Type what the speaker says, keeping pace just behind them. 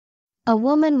A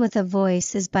woman with a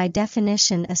voice is by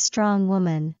definition a strong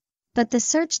woman. But the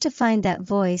search to find that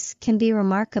voice can be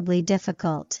remarkably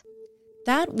difficult.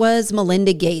 That was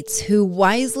Melinda Gates, who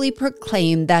wisely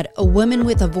proclaimed that a woman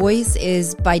with a voice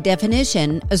is, by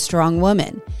definition, a strong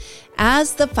woman.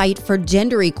 As the fight for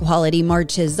gender equality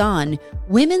marches on,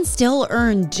 women still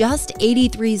earn just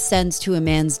 83 cents to a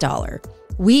man's dollar.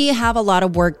 We have a lot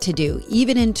of work to do,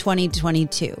 even in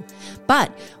 2022.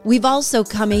 But we've also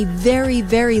come a very,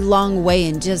 very long way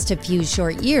in just a few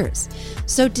short years.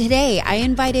 So today, I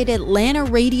invited Atlanta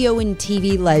radio and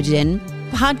TV legend,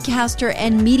 podcaster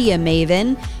and media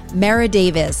maven, Mara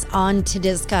Davis, on to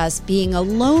discuss being a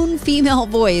lone female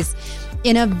voice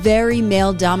in a very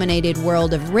male-dominated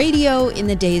world of radio in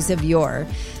the days of yore,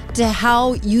 to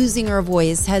how using her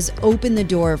voice has opened the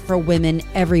door for women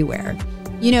everywhere.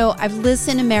 You know, I've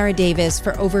listened to Mara Davis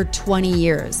for over 20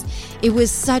 years. It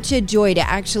was such a joy to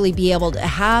actually be able to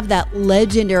have that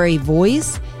legendary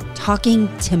voice talking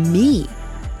to me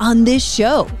on this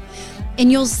show.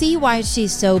 And you'll see why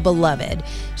she's so beloved.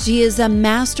 She is a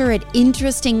master at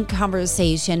interesting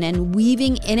conversation and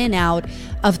weaving in and out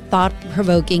of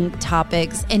thought-provoking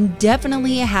topics, and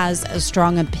definitely has a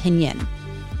strong opinion.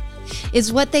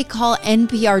 It's what they call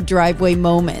NPR driveway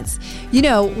moments. You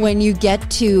know, when you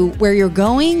get to where you're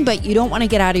going, but you don't want to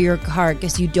get out of your car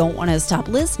because you don't want to stop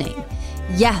listening.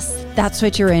 Yes, that's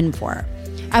what you're in for.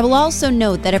 I will also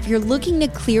note that if you're looking to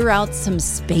clear out some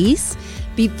space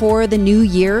before the new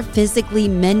year, physically,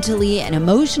 mentally, and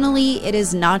emotionally, it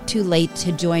is not too late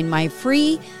to join my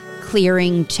free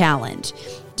clearing challenge.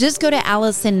 Just go to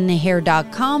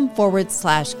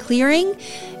AllisonHair.com/clearing.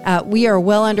 We are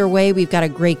well underway. We've got a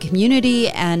great community,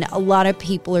 and a lot of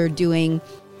people are doing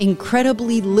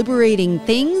incredibly liberating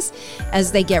things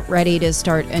as they get ready to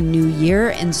start a new year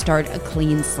and start a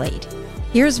clean slate.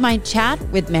 Here's my chat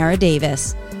with Mara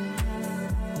Davis.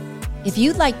 If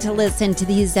you'd like to listen to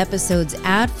these episodes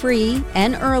ad-free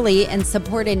and early and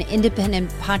support an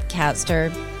independent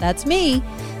podcaster, that's me,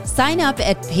 sign up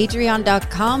at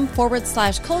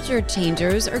patreon.com/culture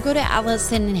changers or go to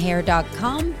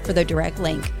AllisonHair.com for the direct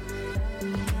link.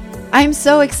 I'm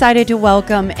so excited to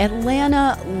welcome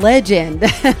Atlanta legend,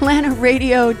 Atlanta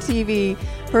radio TV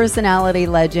personality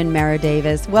legend, Mara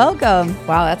Davis. Welcome.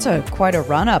 Wow, that's quite a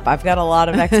run-up. I've got a lot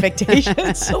of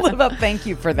expectations to live up. Thank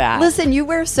you for that. Listen, you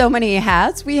wear so many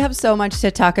hats. We have so much to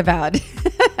talk about.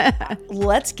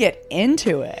 Let's get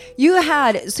into it. You've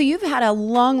had a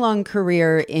long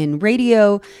career in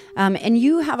radio, and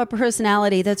you have a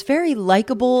personality that's very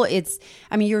likable.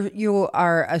 You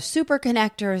are a super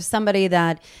connector, somebody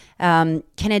that can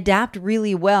adapt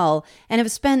really well, and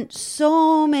have spent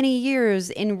so many years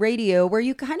in radio where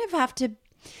you kind of have to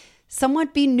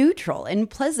somewhat be neutral and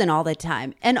pleasant all the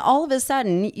time. And all of a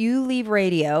sudden, you leave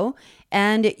radio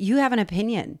and you have an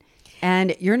opinion,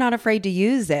 and you're not afraid to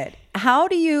use it. How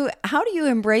do you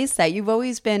embrace that? You've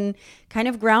always been kind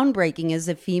of groundbreaking as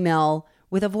a female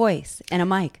with a voice and a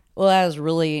mic. Well, that was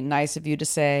really nice of you to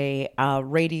say.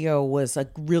 Radio was a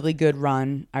really good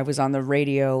run. I was on the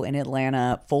radio in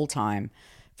Atlanta full time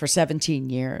for 17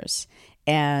 years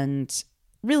and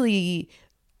really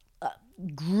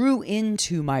grew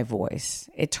into my voice.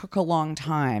 It took a long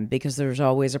time because there's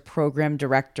always a program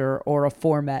director or a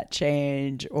format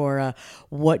change or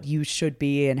what you should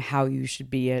be and how you should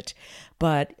be it.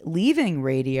 But leaving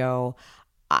radio,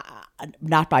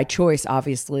 not by choice,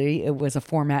 obviously, it was a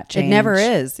format change. It never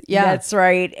is. Yeah, that's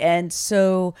right. And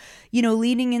so,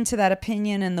 leading into that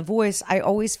opinion and the voice, I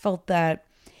always felt that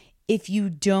if you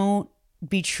don't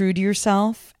be true to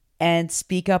yourself and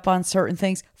speak up on certain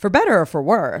things, for better or for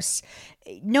worse,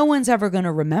 no one's ever going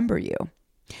to remember you.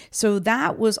 So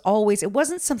that was always, it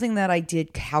wasn't something that I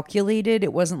did calculated.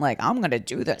 It wasn't like, I'm going to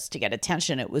do this to get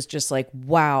attention. It was just like,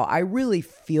 wow, I really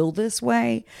feel this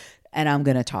way and I'm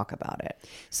going to talk about it.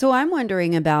 So I'm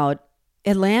wondering about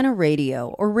Atlanta radio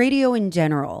or radio in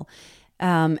general.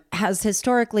 Has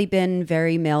historically been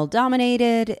very male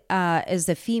dominated as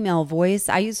a female voice.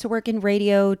 I used to work in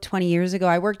radio 20 years ago.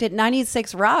 I worked at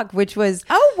 96 Rock, which was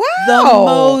the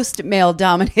most male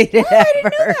dominated ever. I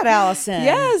didn't know that, Allison.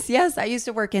 Yes. I used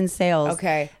to work in sales.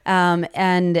 Okay.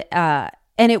 And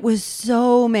it was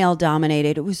so male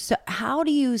dominated. It was so, how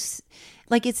do you,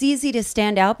 like, it's easy to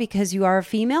stand out because you are a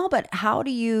female, but how do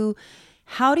you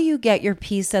get your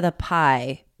piece of the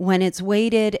pie when it's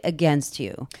weighted against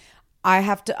you?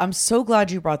 I'm so glad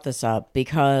you brought this up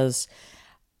because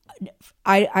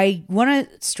I want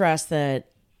to stress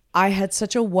that I had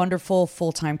such a wonderful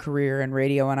full-time career in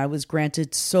radio and I was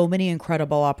granted so many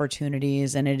incredible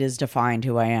opportunities and it has defined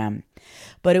who I am.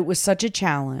 But it was such a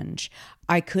challenge.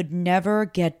 I could never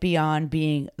get beyond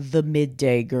being the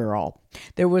midday girl.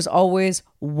 There was always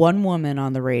one woman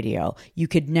on the radio. You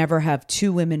could never have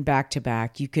two women back to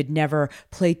back. You could never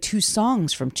play two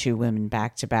songs from two women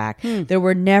back to back. There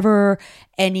were never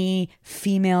any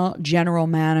female general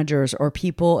managers or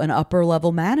people in upper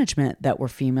level management that were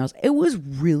females. It was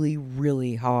really,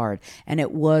 really hard. And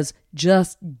it was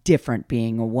just different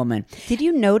being a woman. Did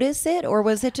you notice it, or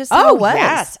was it just how it was?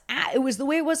 Yes. It was the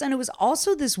way it was. And it was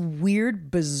also this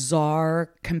weird,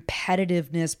 bizarre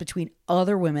competitiveness between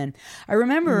other women. I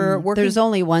remember working. There's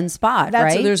only one spot,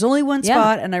 right? There's only one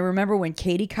spot. And I remember when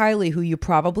Katie Kiley, who you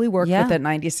probably worked with at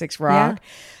 96 Rock,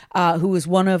 who was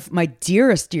one of my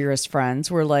dearest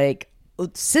friends, were like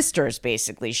sisters,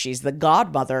 basically. She's the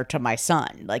godmother to my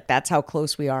son. Like, that's how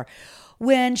close we are.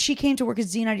 When she came to work at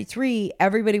Z93,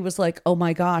 everybody was like, oh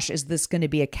my gosh, is this going to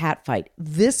be a cat fight?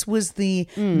 This was the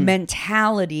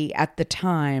mentality at the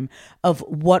time of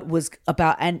what was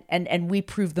about. And we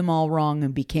proved them all wrong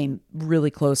and became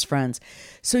really close friends.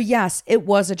 So yes, it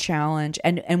was a challenge.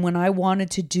 And when I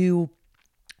wanted to do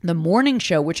the morning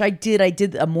show, which I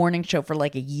did a morning show for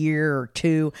like a year or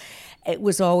two. It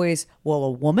was always, well,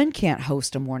 a woman can't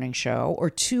host a morning show, or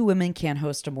two women can't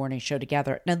host a morning show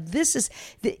together. Now, this is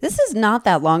not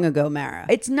that long ago, Mara.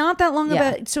 It's not that long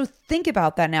ago. So think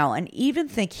about that now. And even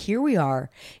think, here we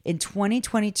are in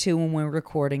 2022 when we're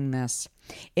recording this.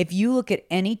 If you look at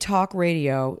any talk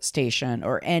radio station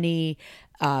or any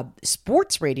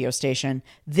sports radio station,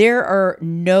 there are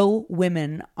no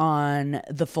women on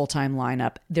the full-time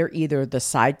lineup. They're either the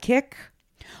sidekick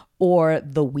or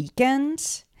the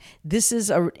weekend. This is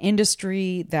an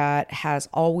industry that has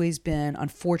always been,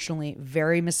 unfortunately,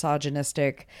 very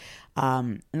misogynistic.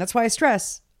 And that's why I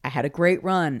stress, I had a great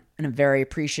run and I'm very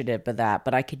appreciative of that,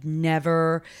 but I could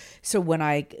never. So when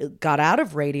I got out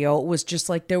of radio, it was just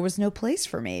like there was no place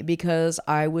for me because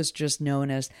I was just known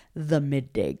as the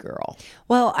midday girl.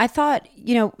 Well, I thought,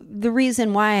 the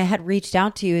reason why I had reached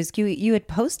out to you is you had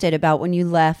posted about when you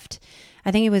left, I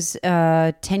think it was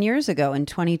 10 years ago in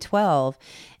 2012.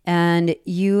 And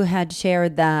you had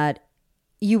shared that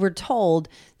you were told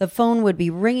the phone would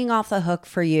be ringing off the hook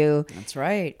for you. That's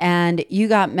right. And you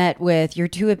got met with, you're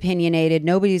too opinionated.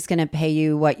 Nobody's going to pay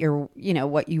you what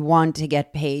what you want to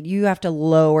get paid. You have to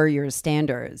lower your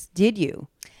standards. Did you?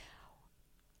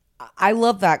 I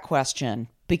love that question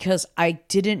because I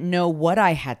didn't know what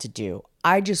I had to do.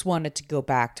 I just wanted to go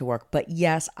back to work. But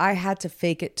yes, I had to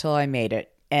fake it till I made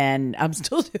it. And I'm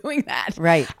still doing that.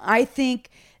 Right. I think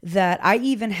that I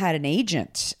even had an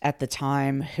agent at the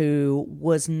time who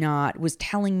was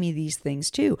telling me these things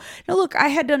too. Now, look, I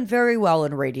had done very well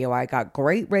in radio. I got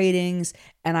great ratings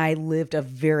and I lived a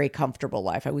very comfortable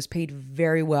life. I was paid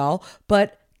very well.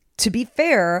 But to be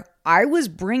fair, I was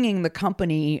bringing the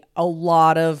company a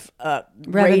lot of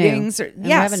ratings. Revenue.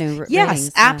 Yes,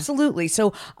 ratings, absolutely.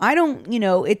 So I don't,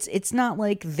 it's not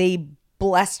like they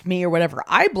blessed me or whatever.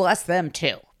 I blessed them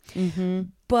too. Mm-hmm.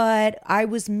 But I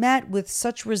was met with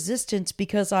such resistance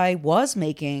because I was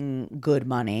making good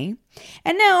money.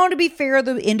 And now, to be fair,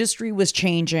 the industry was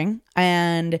changing.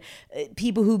 And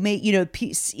people who made,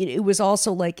 it was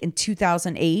also like in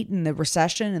 2008 in the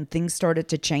recession and things started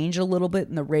to change a little bit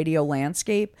in the radio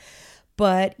landscape.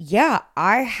 But yeah,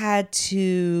 I had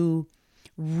to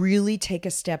really take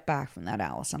a step back from that,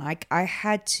 Allison. I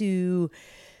had to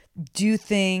do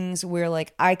things where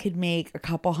like I could make a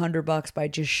couple $100 by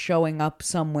just showing up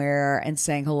somewhere and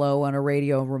saying hello on a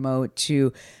radio remote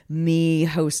to me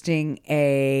hosting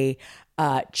a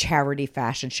charity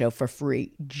fashion show for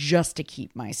free just to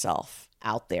keep myself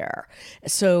out there.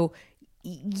 So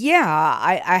yeah,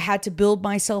 I had to build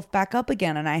myself back up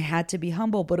again and I had to be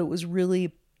humble, but it was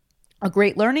really a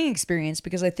great learning experience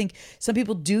because I think some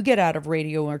people do get out of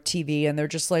radio or TV and they're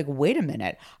just like, wait a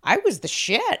minute, I was the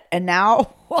shit. And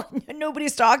now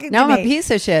nobody's talking to me. Now I'm a piece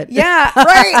of shit. Yeah,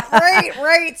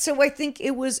 right. So I think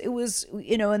it was,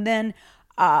 and then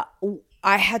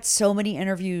I had so many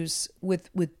interviews with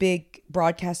big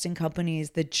broadcasting companies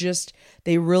that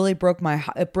they really broke my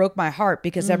heart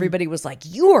because everybody was like,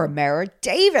 you are Mara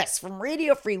Davis from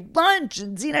Radio Free Lunch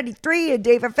and Z93 and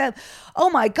Dave FM. Oh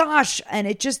my gosh. And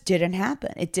it just didn't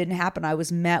happen. It didn't happen. I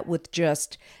was met with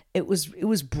it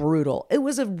was brutal. It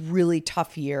was a really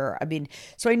tough year. I mean,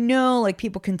 so I know like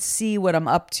people can see what I'm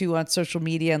up to on social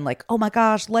media and like, oh my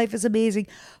gosh, life is amazing.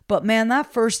 But man,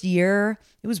 that first year,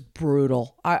 it was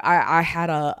brutal. I had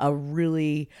a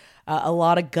really a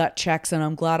lot of gut checks, and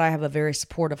I'm glad I have a very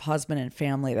supportive husband and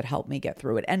family that helped me get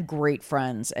through it, and great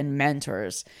friends and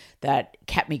mentors that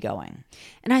kept me going.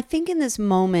 And I think in this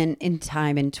moment in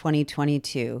time in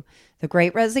 2022, the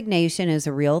Great Resignation is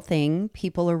a real thing.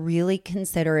 People are really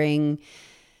considering,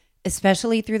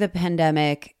 especially through the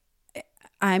pandemic.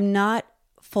 I'm not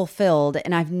fulfilled,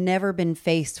 and I've never been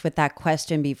faced with that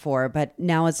question before, but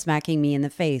now it's smacking me in the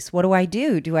face. What do I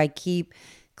do? Do I keep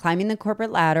climbing the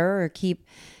corporate ladder or keep,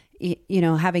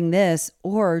 having this,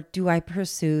 or do I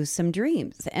pursue some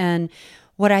dreams? And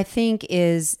what I think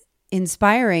is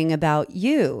inspiring about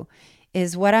you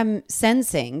is what I'm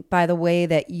sensing by the way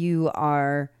that you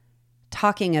are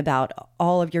talking about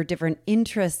all of your different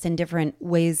interests and different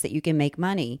ways that you can make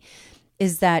money,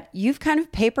 is that you've kind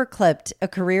of paper-clipped a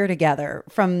career together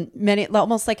from many,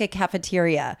 almost like a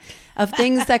cafeteria of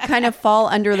things that kind of fall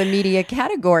under the media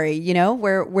category,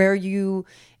 where you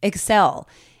excel.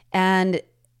 And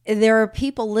there are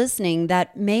people listening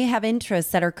that may have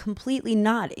interests that are completely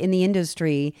not in the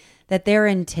industry that they're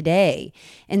in today.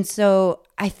 And so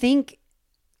I think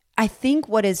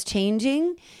what is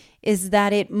changing is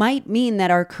that it might mean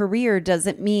that our career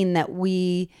doesn't mean that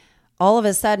we all of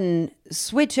a sudden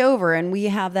switch over and we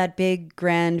have that big,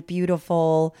 grand,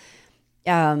 beautiful,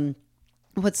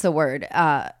 what's the word?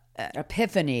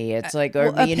 Epiphany. It's like,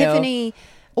 epiphany,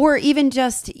 or even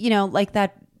just, like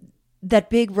that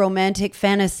big romantic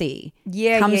fantasy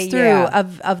comes through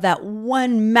of that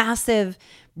one massive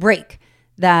break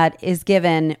that is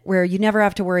given where you never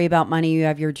have to worry about money. You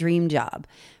have your dream job.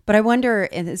 But I wonder,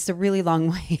 and it's a really long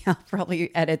way, I'll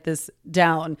probably edit this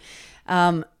down.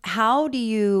 Can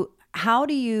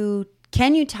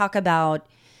you talk about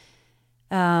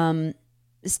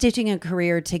stitching a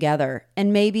career together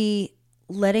and maybe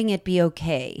letting it be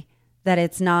okay that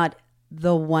it's not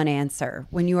the one answer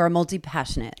when you are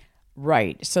multi-passionate?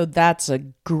 Right. So that's a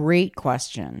great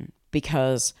question,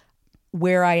 because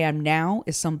where I am now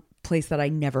is some place that I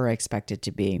never expected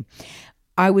to be.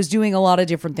 I was doing a lot of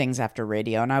different things after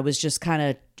radio, and I was just kind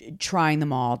of trying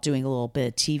them all, doing a little bit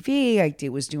of TV. I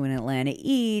was doing Atlanta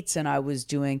Eats, and I was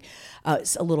doing a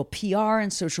little PR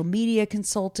and social media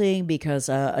consulting because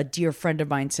a dear friend of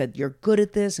mine said, "You're good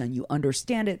at this and you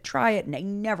understand it, try it." And I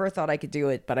never thought I could do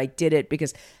it, but I did it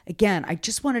because, again, I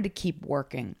just wanted to keep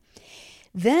working.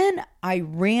 Then I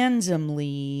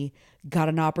randomly got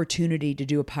an opportunity to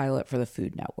do a pilot for the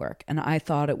Food Network. And I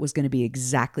thought it was going to be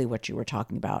exactly what you were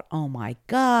talking about. Oh my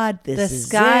God, the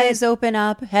skies open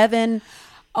up. Heaven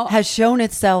has shown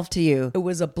itself to you. It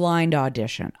was a blind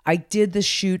audition. I did the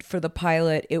shoot for the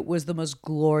pilot. It was the most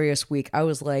glorious week. I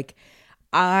was like,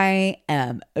 I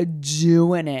am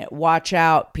doing it. Watch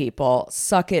out, people.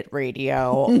 Suck it,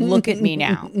 radio. Look at me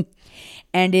now.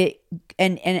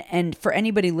 And for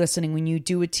anybody listening, when you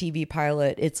do a TV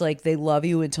pilot, it's like they love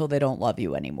you until they don't love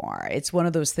you anymore. It's one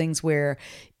of those things where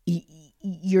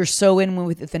you're so in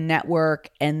with the network,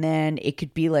 and then it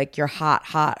could be like you're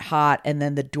hot, and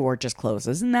then the door just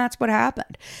closes. And that's what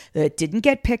happened. It didn't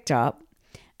get picked up.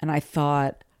 And I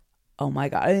thought, oh my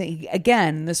God.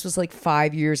 Again, this was like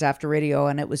 5 years after radio,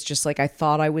 and it was just like I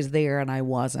thought I was there and I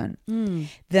wasn't.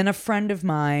 Then a friend of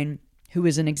mine who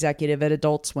is an executive at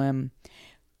Adult Swim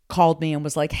called me and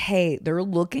was like, hey, they're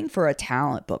looking for a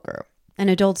talent booker. And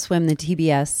Adult Swim, the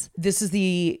TBS. This is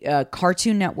the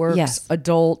Cartoon Network's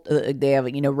adult. They have,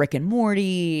 Rick and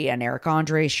Morty and Eric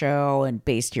Andre show, and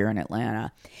based here in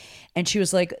Atlanta. And she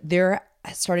was like, they're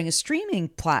starting a streaming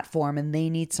platform and they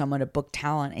need someone to book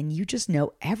talent. And you just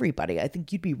know everybody. I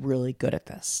think you'd be really good at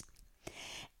this.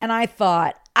 And I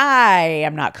thought, I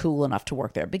am not cool enough to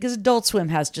work there because Adult Swim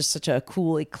has just such a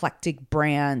cool, eclectic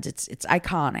brand. It's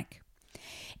iconic.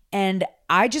 And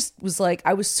I just was like,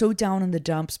 I was so down in the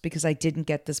dumps because I didn't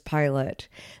get this pilot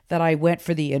that I went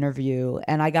for the interview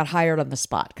and I got hired on the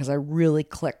spot because I really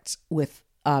clicked with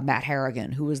Matt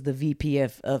Harrigan, who was the VP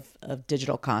of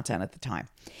digital content at the time.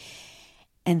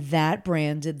 And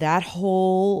that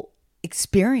whole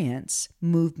experience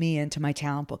moved me into my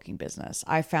talent booking business.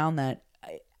 I found that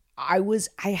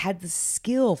I had the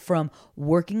skill from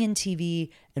working in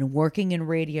TV and working in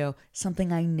radio,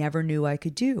 something I never knew I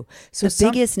could do. So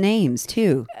biggest names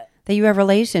too that you have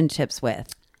relationships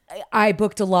with. I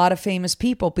booked a lot of famous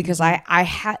people because I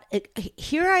had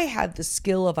the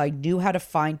skill of, I knew how to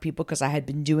find people because I had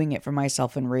been doing it for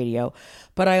myself in radio.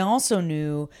 But I also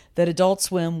knew that Adult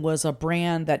Swim was a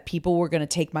brand that people were going to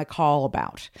take my call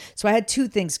about. So I had two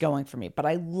things going for me, but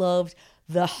I loved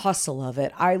the hustle of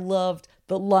it. I loved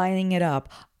the lining it up.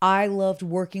 I loved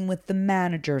working with the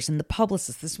managers and the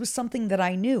publicists. This was something that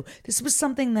I knew. This was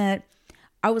something that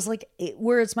I was like,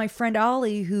 whereas my friend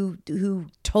Ollie, who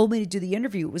told me to do the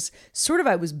interview, it was sort of,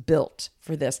 I was built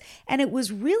for this. And it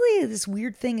was really this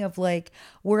weird thing of like,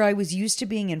 where I was used to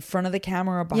being in front of the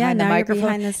camera, behind the microphone. You're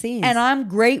behind the scenes. And I'm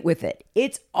great with it.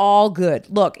 It's all good.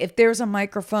 Look, if there's a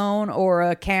microphone or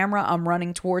a camera, I'm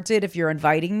running towards it if you're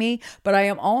inviting me. But I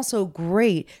am also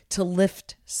great to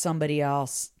lift somebody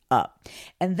else up.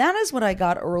 And that is what I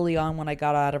got early on when I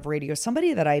got out of radio.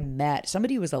 Somebody that I met,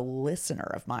 somebody who was a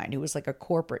listener of mine, who was like a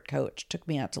corporate coach, took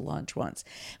me out to lunch once.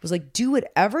 It was like, do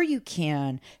whatever you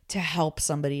can to help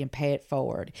somebody and pay it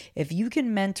forward. If you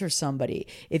can mentor somebody,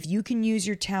 if you can use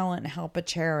your talent and help a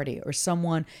charity or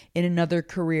someone in another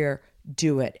career,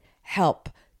 do it. Help.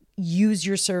 Use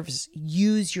your service,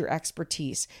 use your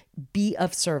expertise, be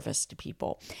of service to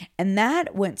people. And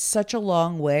that went such a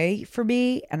long way for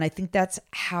me. And I think that's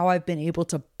how I've been able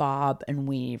to bob and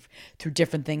weave through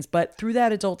different things. But through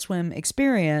that Adult Swim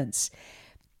experience,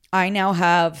 I now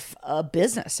have a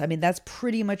business. I mean, that's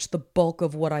pretty much the bulk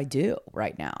of what I do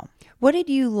right now. What did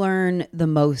you learn the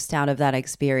most out of that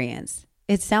experience?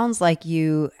 It sounds like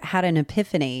you had an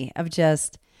epiphany of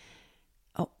just,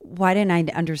 oh, why didn't I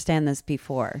understand this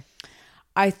before?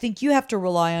 I think you have to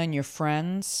rely on your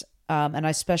friends. And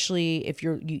especially if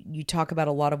you talk about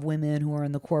a lot of women who are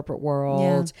in the corporate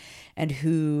world and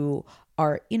who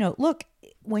are, look,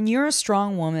 when you're a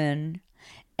strong woman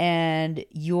and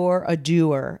you're a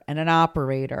doer and an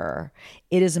operator,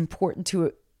 it is important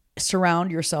to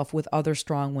surround yourself with other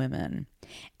strong women.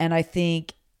 And I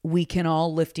think we can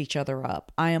all lift each other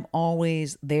up. I am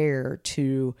always there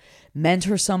to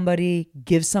mentor somebody,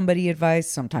 give somebody advice.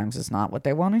 Sometimes it's not what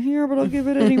they want to hear, but I'll give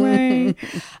it anyway.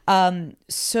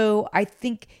 So I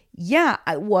think,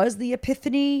 it was the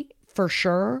epiphany for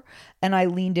sure. And I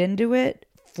leaned into it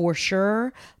for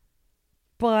sure.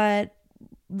 But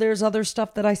there's other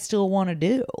stuff that I still want to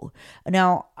do.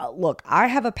 Now, look, I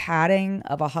have a padding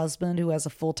of a husband who has a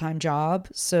full-time job.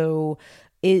 So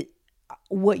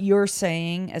what you're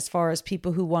saying as far as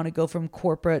people who want to go from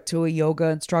corporate to a yoga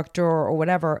instructor or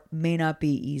whatever may not be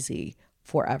easy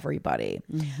for everybody.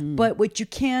 Mm-hmm. But what you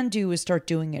can do is start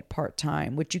doing it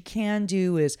part-time. What you can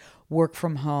do is work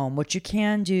from home. What you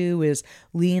can do is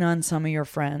lean on some of your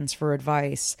friends for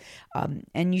advice.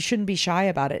 And you shouldn't be shy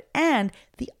about it. And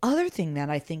the other thing that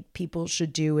I think people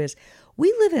should do is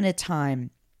we live in a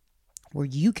time where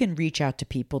you can reach out to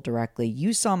people directly.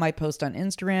 You saw my post on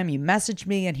Instagram, you messaged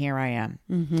me, and here I am.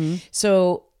 Mm-hmm.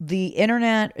 So the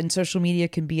internet and social media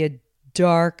can be a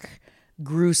dark,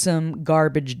 gruesome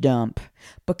garbage dump,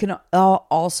 but can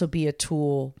also be a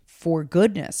tool for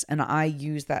goodness. And I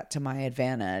use that to my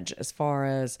advantage as far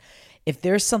as if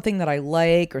there's something that I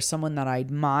like or someone that I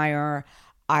admire,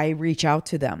 I reach out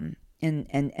to them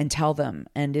and tell them.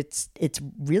 And it's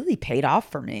really paid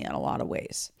off for me in a lot of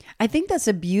ways. I think that's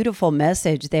a beautiful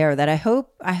message there that I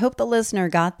hope the listener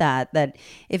got that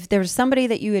if there's somebody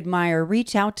that you admire,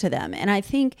 reach out to them. And I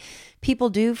think people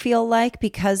do feel like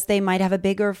because they might have a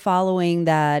bigger following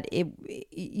that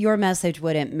your message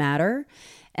wouldn't matter.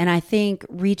 And I think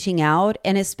reaching out,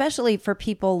 and especially for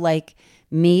people like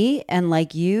me and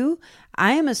like you,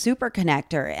 I am a super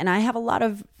connector and I have a lot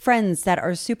of friends that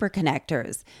are super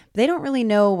connectors. They don't really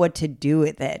know what to do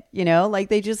with it, like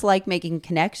they just like making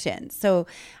connections. So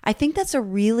I think that's a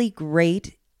really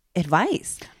great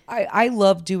advice. I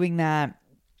love doing that.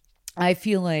 I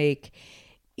feel like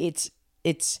it's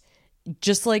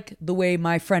just like the way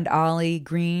my friend Ollie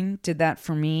Green did that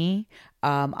for me.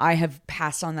 I have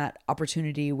passed on that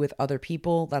opportunity with other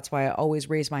people. That's why I always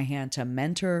raise my hand to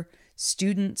mentor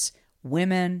students,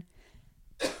 women.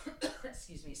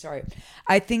 Excuse me. Sorry.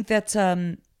 I think that's,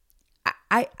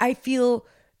 I feel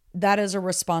that is a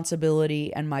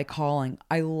responsibility and my calling.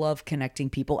 I love connecting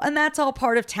people, and that's all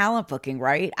part of talent booking,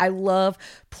 right? I love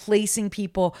placing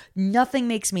people. Nothing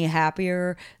makes me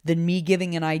happier than me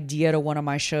giving an idea to one of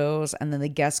my shows and then the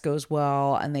guest goes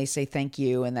well and they say thank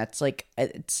you. And that's like,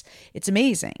 it's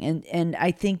amazing. And I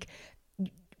think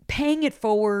paying it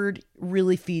forward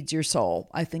really feeds your soul.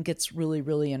 I think it's really,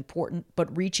 really important.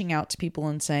 But reaching out to people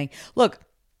and saying, look,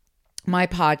 my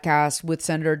podcast with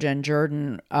Senator Jen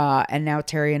Jordan and now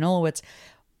Terry Anulowitz,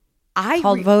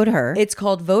 Vote Her. It's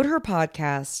called Vote Her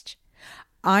Podcast.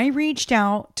 I reached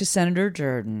out to Senator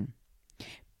Jordan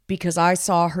because I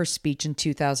saw her speech in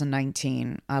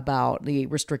 2019 about the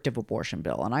restrictive abortion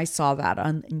bill. And I saw that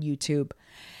on YouTube.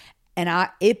 And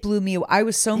it blew me away. I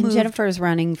was so moved. And Jennifer's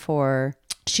running for...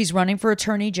 She's running for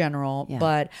attorney general,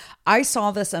 but I saw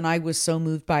this and I was so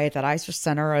moved by it that I just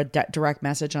sent her a direct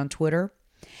message on Twitter,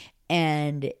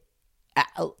 and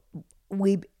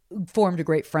we formed a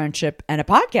great friendship and a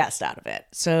podcast out of it.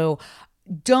 So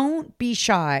don't be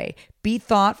shy, be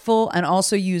thoughtful, and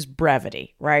also use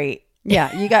brevity, right?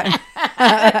 Yeah, you got.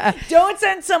 Don't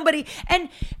send somebody and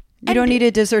you don't need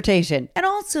a dissertation. And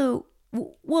also,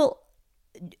 well,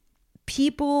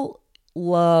 people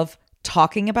love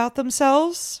talking about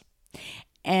themselves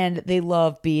and they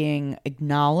love being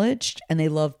acknowledged and they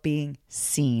love being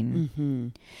seen. Mm-hmm.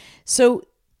 So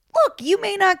look, you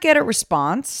may not get a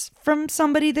response from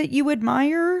somebody that you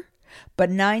admire, but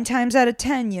 9 times out of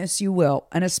 10, yes, you will.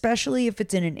 And especially if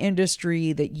it's in an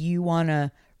industry that you want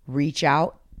to reach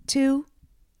out to,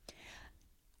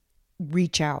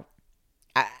 reach out.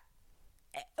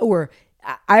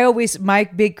 My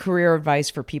big career advice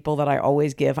for people that I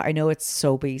always give, I know it's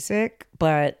so basic,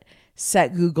 but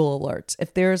set Google alerts.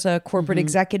 If there's a corporate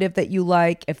executive that you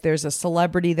like, if there's a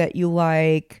celebrity that you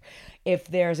like, if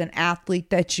there's an athlete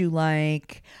that you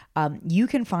like, you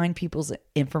can find people's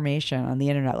information on the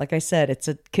internet. Like I said,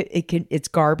 it's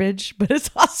garbage, but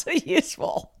it's also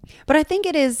useful. But I think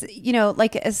it is,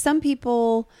 like as some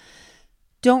people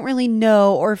don't really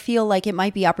know or feel like it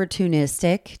might be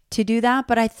opportunistic to do that.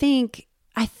 But I think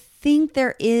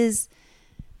there is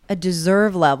a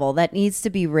deserve level that needs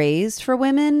to be raised for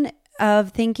women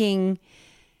of thinking,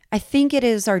 I think it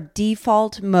is our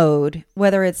default mode,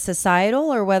 whether it's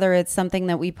societal or whether it's something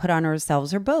that we put on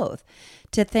ourselves or both,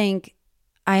 to think,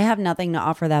 I have nothing to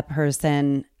offer that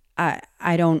person. I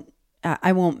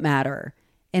won't matter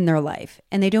in their life.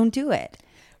 And they don't do it.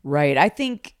 Right. I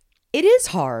think it is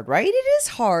hard, right? It is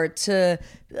hard to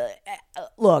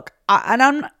look.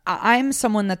 I'm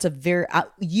someone that's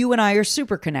you and I are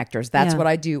super connectors. That's what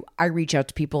I do. I reach out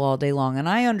to people all day long, and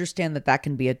I understand that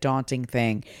can be a daunting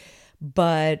thing.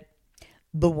 But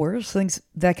the worst things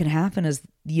that can happen is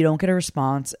you don't get a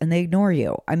response and they ignore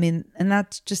you. I mean, and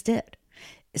that's just it.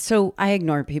 So I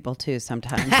ignore people too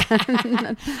sometimes.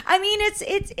 I mean,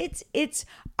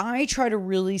 I try to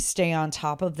really stay on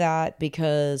top of that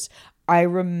because I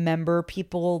remember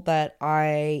people that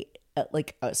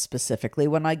specifically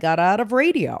when I got out of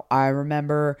radio, I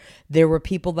remember there were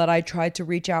people that I tried to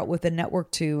reach out with a network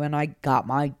to, and I got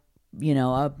my,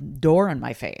 a door in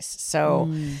my face.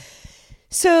 So,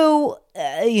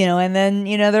 and then,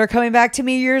 they're coming back to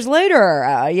me years later.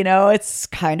 It's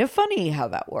kind of funny how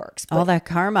that works. All that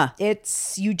karma.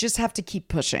 You just have to keep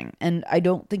pushing. And I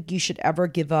don't think you should ever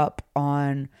give up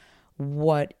on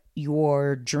what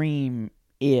your dream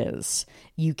is.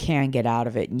 You can get out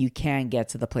of it and you can get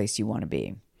to the place you want to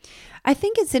be. I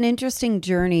think it's an interesting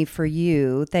journey for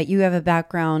you that you have a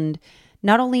background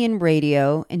not only in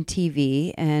radio and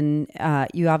TV, and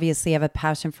you obviously have a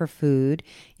passion for food,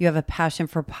 you have a passion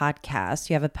for podcasts,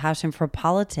 you have a passion for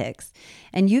politics,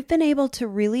 and you've been able to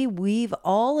really weave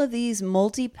all of these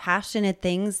multi-passionate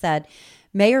things that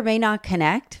may or may not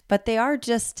connect, but they are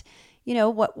just,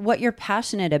 what you're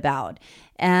passionate about.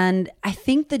 And I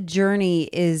think the journey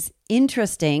is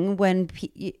interesting when,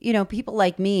 people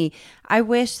like me, I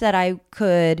wish that I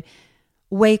could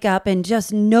wake up and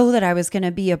just know that I was going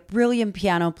to be a brilliant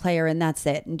piano player and that's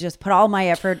it. And just put all my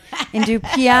effort into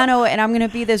piano and I'm going to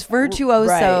be this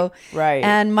virtuoso. Right.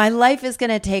 And my life is going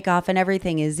to take off and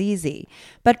everything is easy.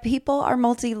 But people are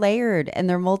multi-layered and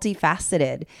they're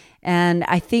multifaceted. And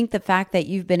I think the fact that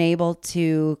you've been able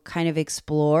to kind of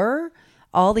explore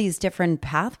all these different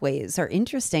pathways are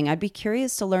interesting. I'd be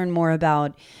curious to learn more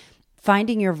about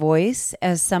finding your voice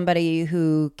as somebody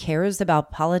who cares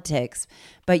about politics,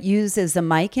 but uses a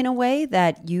mic in a way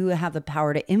that you have the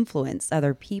power to influence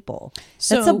other people.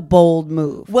 So, that's a bold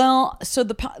move. Well, so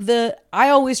I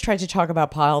always try to talk about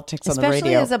politics on the radio.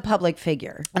 Especially as a public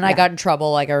figure. And I got in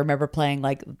trouble. Like I remember playing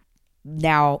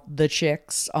Now the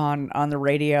Chicks on the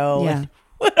radio. Yeah.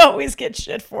 Would always get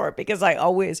shit for it because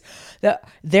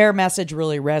their message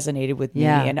really resonated with me,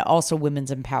 and also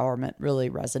women's empowerment really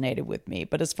resonated with me.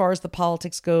 But as far as the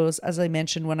politics goes, as I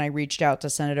mentioned when I reached out to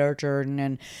Senator Jordan,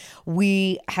 and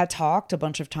we had talked a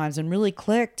bunch of times and really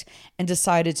clicked and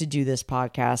decided to do this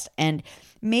podcast. And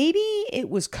maybe it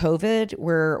was COVID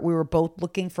where we were both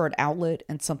looking for an outlet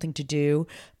and something to do.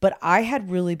 But I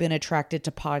had really been attracted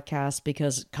to podcasts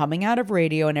because coming out of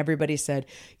radio and everybody said,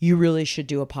 you really should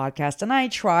do a podcast. And I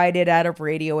tried it out of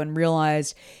radio and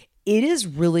realized it is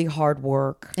really hard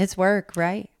work. It's work,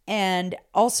 right? And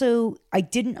also I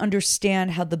didn't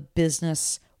understand how the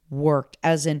business worked,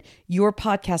 as in your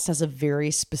podcast has a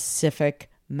very specific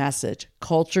message.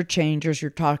 Culture changers, you're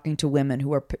talking to women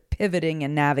who are pivoting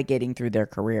and navigating through their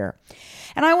career.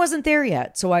 And I wasn't there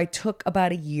yet. So I took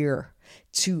about a year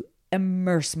to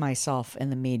immerse myself in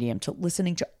the medium, to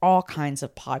listening to all kinds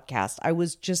of podcasts. I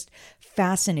was just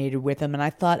fascinated with them. And I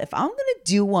thought, if I'm going to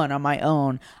do one on my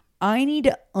own, I need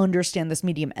to understand this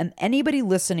medium. And anybody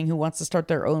listening who wants to start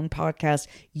their own podcast,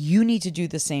 you need to do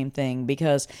the same thing,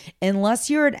 because unless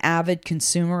you're an avid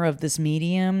consumer of this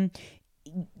medium,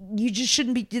 you just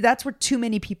shouldn't be. That's where too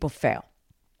many people fail.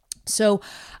 So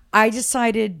I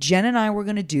decided Jen and I were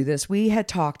going to do this. We had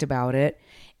talked about it.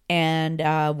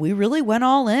 And we really went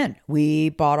all in. We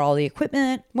bought all the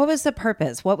equipment. What was the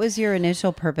purpose? What was your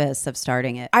initial purpose of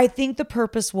starting it? I think the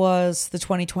purpose was the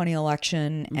 2020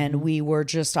 election. And we were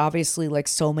just obviously, like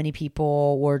so many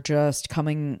people, were just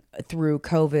coming through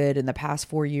COVID in the past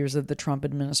 4 years of the Trump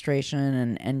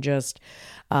administration, and just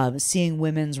seeing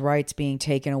women's rights being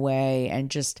taken away,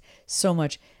 and just so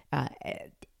much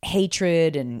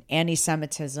hatred and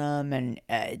anti-Semitism, and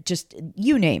just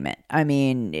you name it. I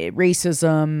mean,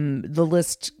 racism, the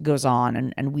list goes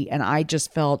on. And I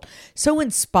just felt so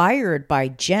inspired by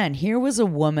Jen. Here was a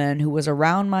woman who was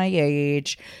around my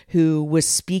age, who was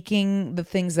speaking the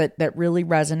things that really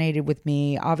resonated with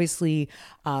me. Obviously,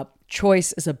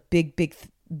 choice is a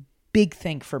big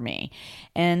thing for me.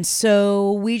 And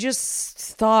so we just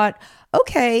thought,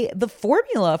 okay, the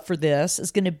formula for this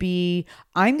is going to be,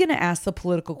 I'm going to ask the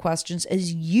political questions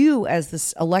as you, as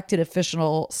this elected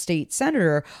official state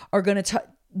senator, are going to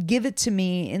give it to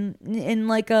me in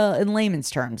layman's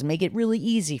terms, make it really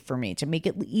easy for me, to make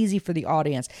it easy for the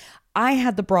audience. I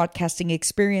had the broadcasting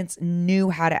experience, knew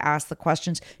how to ask the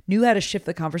questions, knew how to shift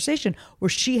the conversation, where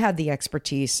she had the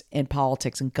expertise in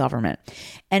politics and government.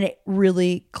 And it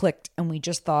really clicked. And we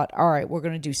just thought, all right, we're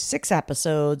going to do 6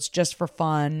 episodes just for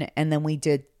fun. And then we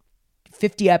did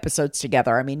 50 episodes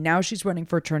together. I mean, now she's running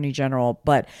for attorney general.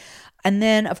 And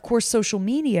then, of course, social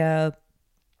media.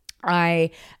 I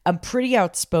am pretty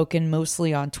outspoken,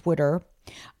 mostly on Twitter,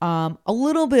 a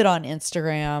little bit on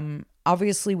Instagram.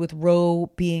 Obviously, with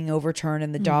Roe being overturned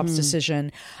and the Dobbs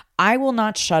decision, I will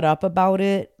not shut up about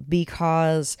it,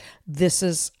 because this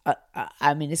is,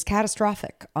 it's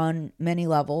catastrophic on many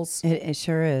levels. It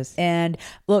sure is. And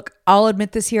look, I'll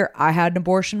admit this here. I had an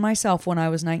abortion myself when I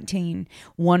was 19.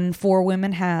 1 in 4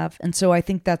 women have. And so I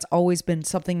think that's always been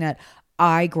something that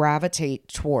I gravitate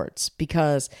towards,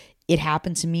 because it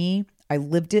happened to me. I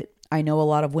lived it. I know a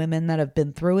lot of women that have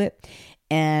been through it,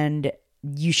 and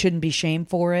you shouldn't be shamed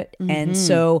for it. And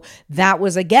so that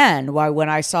was, again, why when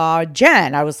I saw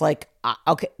Jen, I was like,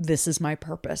 okay, this is my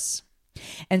purpose.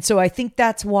 And so I think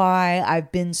that's why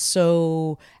I've been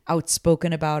so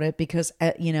outspoken about it, because,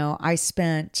 I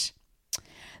spent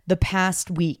the past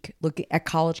week looking at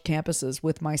college campuses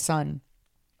with my son,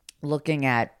 looking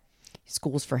at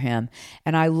schools for him.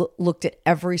 And I looked at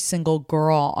every single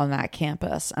girl on that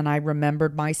campus, and I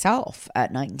remembered myself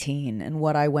at 19 and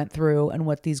what I went through and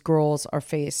what these girls are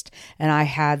faced. And I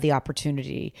had the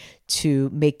opportunity to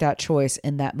make that choice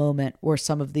in that moment, where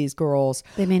some of these girls,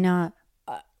 they may not.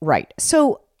 Right.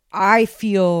 So I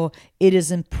feel it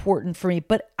is important for me,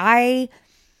 but I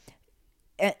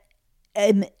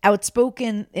am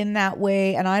outspoken in that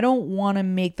way. And I don't want to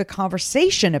make the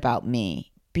conversation about me,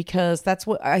 because that's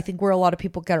what I think where a lot of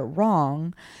people get it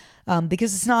wrong,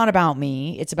 because it's not about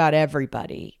me. It's about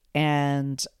everybody.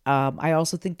 And I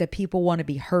also think that people want to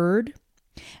be heard.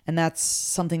 And that's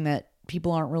something that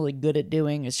people aren't really good at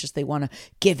doing. It's just they want to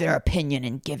give their opinion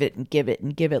and give it and give it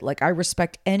and give it. Like, I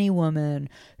respect any woman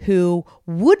who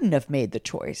wouldn't have made the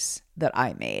choice that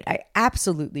I made. I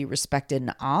absolutely respect it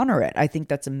and honor it. I think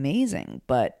that's amazing.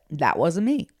 But that wasn't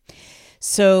me.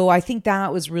 So I think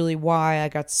that was really why I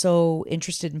got so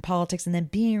interested in politics, and then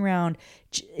being around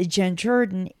Jen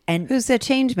Jordan, and who's a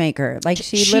change maker. Like,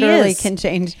 she literally can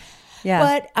change. Yeah.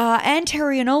 But and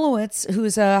Terry Anulowitz,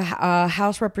 who's a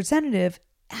House representative,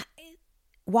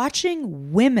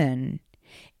 watching women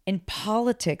in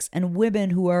politics and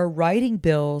women who are writing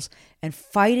bills and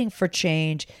fighting for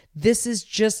change. This is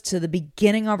just to the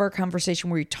beginning of our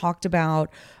conversation where you talked about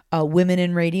women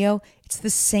in radio. It's the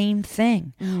same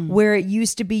thing, where it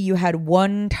used to be you had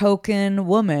one token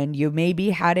woman. You maybe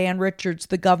had Ann Richards,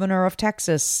 the governor of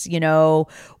Texas,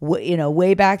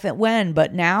 way back when.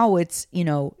 But now it's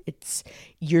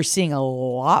you're seeing a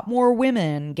lot more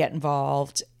women get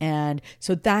involved. And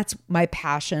so that's my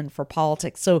passion for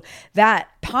politics. So that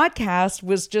podcast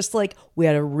was just like, we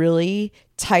had a really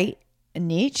tight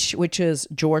niche, which is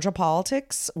Georgia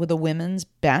politics with a women's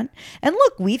bent. And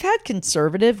look, we've had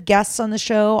conservative guests on the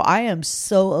show. I am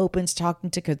so open to talking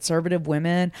to conservative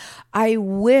women. I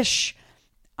wish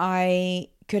I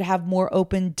could have more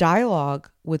open dialogue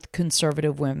with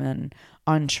conservative women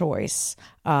on choice.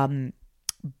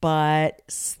 But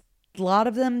a lot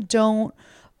of them don't.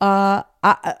 I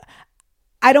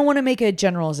don't want to make a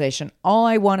generalization. All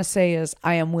I want to say is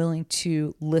I am willing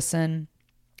to listen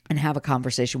and have a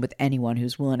conversation with anyone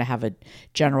who's willing to have a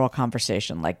general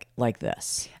conversation like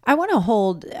this. I want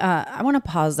to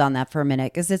pause on that for a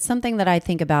minute, because it's something that I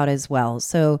think about as well.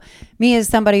 So me, as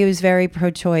somebody who's very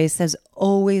pro-choice, has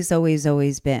always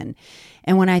been.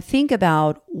 And when I think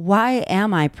about why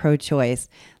am I pro-choice,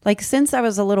 like, since I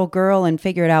was a little girl and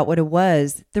figured out what it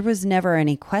was, there was never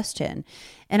any question.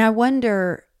 And I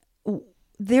wonder,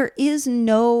 there is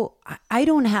no, I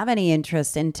don't have any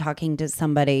interest in talking to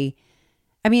somebody.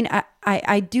 I mean,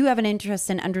 I do have an interest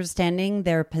in understanding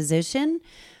their position,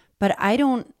 but I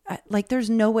don't, like, there's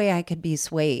no way I could be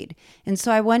swayed. And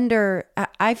so I wonder,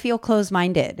 I feel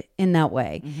closed-minded in that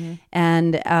way. Mm-hmm.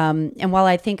 And while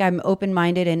I think I'm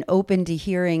open-minded and open to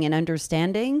hearing and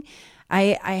understanding,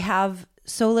 I have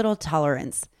so little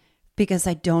tolerance because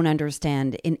I don't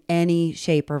understand in any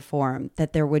shape or form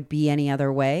that there would be any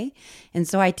other way. And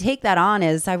so I take that on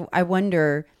as I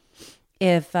wonder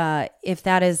if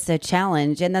that is a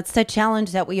challenge, and that's the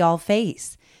challenge that we all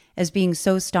face as being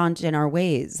so staunch in our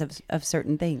ways of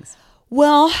certain things.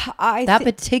 Well, that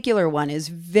particular one is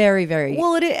very, very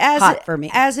hot for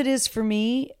me. As it is for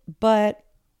me, but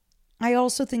I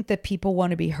also think that people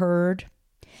want to be heard,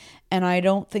 and I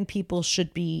don't think people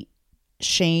should be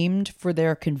shamed for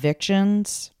their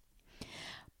convictions.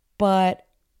 But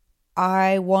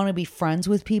I want to be friends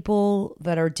with people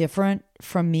that are different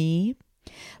from me.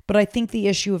 But I think the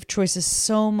issue of choice is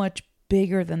so much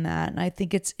bigger than that. And I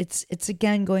think it's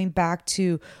again going back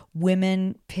to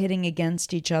women pitting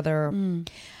against each other.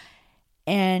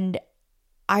 And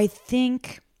I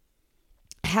think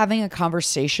having a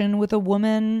conversation with a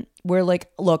woman where,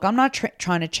 like, look, I'm not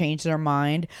trying to change their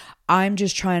mind. I'm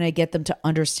just trying to get them to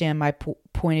understand my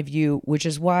point of view, which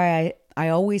is why I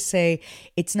always say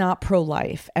it's not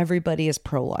pro-life. Everybody is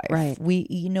pro-life. Right.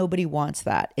 Nobody wants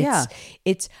that. Yeah.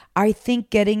 It's I think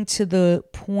getting to the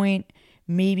point,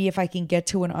 maybe if I can get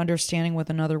to an understanding with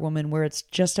another woman where it's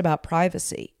just about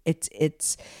privacy.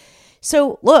 It's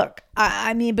so look,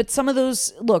 I mean, but some of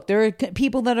those, look, there are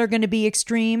people that are going to be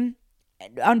extreme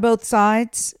on both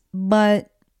sides, but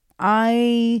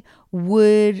I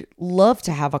would love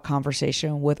to have a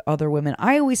conversation with other women.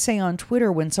 I always say on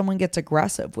Twitter, when someone gets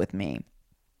aggressive with me,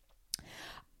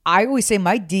 I always say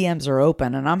my DMs are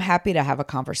open and I'm happy to have a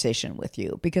conversation with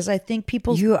you, because I think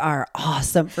people... You are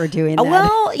awesome for doing that.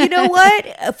 Well, you know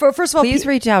what? First of all... Please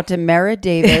reach out to Mara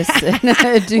Davis.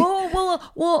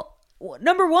 Well,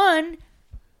 number one,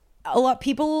 a lot of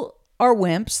people are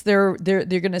wimps. They're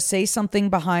going to say something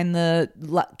behind the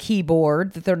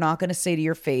keyboard that they're not going to say to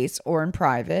your face or in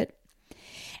private.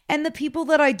 And the people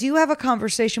that I do have a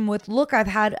conversation with, look,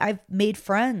 I've made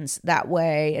friends that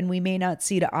way, and we may not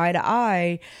see to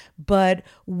eye, but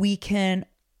we can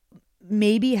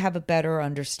maybe have a better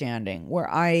understanding, where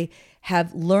I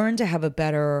have learned to have a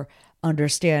better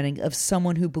understanding of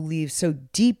someone who believes so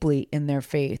deeply in their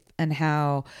faith, and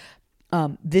how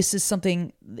this is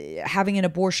something, having an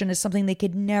abortion is something they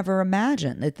could never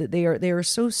imagine, that they are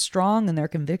so strong in their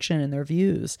conviction and their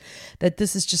views that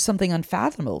this is just something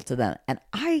unfathomable to them. And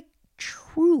I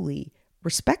truly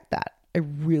respect that. I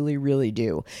really, really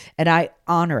do. And I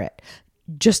honor it.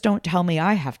 Just don't tell me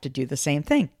I have to do the same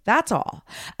thing. That's all.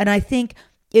 And I think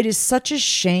it is such a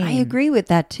shame. I agree with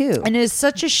that too. And it is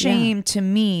such a shame to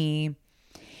me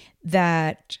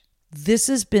that this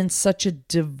has been such a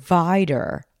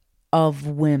divider of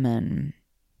women,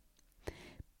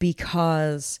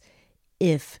 because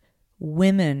if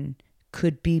women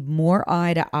could be more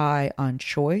eye to eye on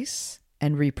choice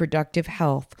and reproductive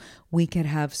health, we could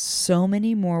have so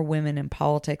many more women in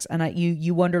politics. And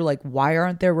you wonder, like, why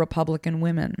aren't there Republican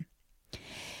women?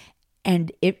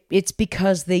 And it's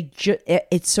because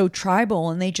it's so tribal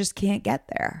and they just can't get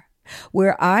there.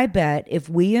 Where I bet if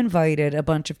we invited a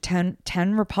bunch of 10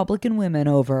 Republican women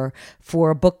over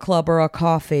for a book club or a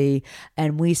coffee,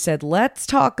 and we said, let's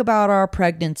talk about our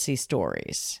pregnancy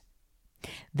stories,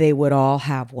 they would all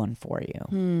have one for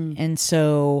you. And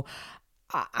so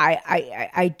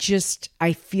I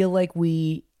feel like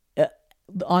we,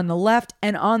 on the left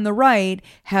and on the right,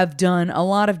 have done a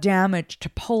lot of damage to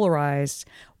polarize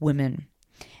women.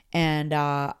 And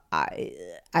I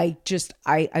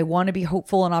want to be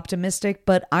hopeful and optimistic,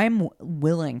 but I'm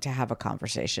willing to have a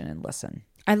conversation and listen.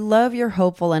 I love your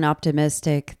hopeful and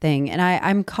optimistic thing. And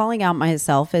I'm calling out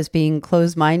myself as being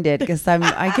closed-minded because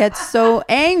I get so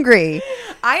angry.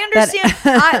 I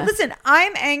understand. Listen,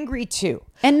 I'm angry too.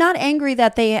 And not angry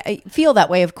that they feel that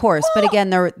way, of course. Well, but again,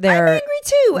 they're I'm angry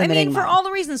too. I mean, for all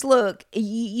the reasons. Look,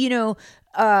 you know,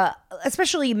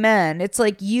 especially men, it's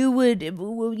like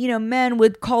men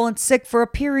would call in sick for a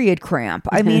period cramp.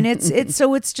 I mean, it's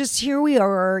so it's just, here we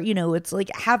are, you know, it's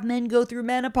like, have men go through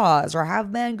menopause or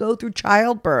have men go through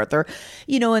childbirth, or,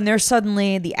 you know, and they're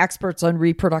suddenly the experts on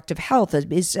reproductive health.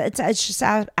 It's just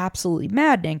absolutely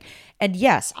maddening. And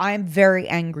yes, I'm very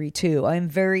angry too. I'm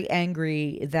very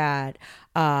angry that,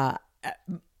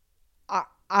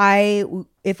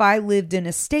 if I lived in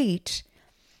a state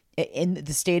in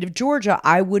the state of Georgia,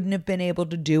 I wouldn't have been able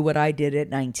to do what I did at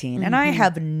 19. And I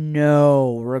have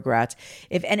no regrets.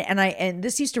 And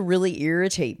this used to really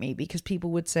irritate me because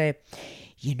people would say,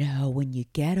 you know, when you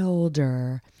get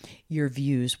older, your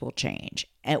views will change.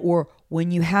 Or when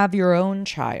you have your own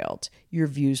child, your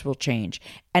views will change.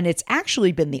 And it's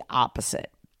actually been the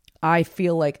opposite. I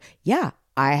feel like, yeah,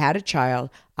 I had a child,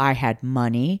 I had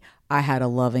money, I had a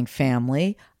loving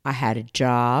family, I had a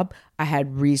job, I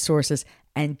had resources,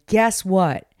 and guess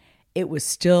what? It was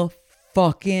still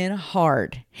fucking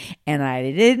hard, and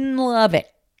I didn't love it.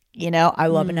 You know, I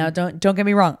love it now. Don't get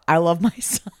me wrong. I love my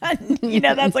son. You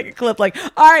know, that's like a clip like,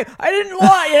 all right, I didn't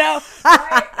want, you know,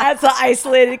 that's an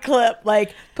isolated clip,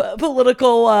 like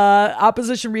political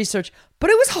opposition research. But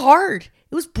it was hard.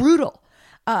 It was brutal.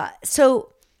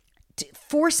 So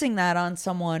forcing that on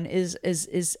someone is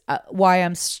why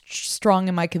I'm strong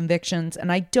in my convictions.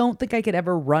 And I don't think I could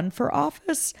ever run for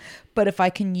office. But if I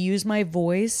can use my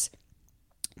voice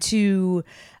to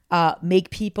make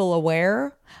people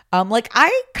aware. Like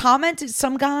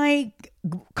some guy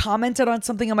commented on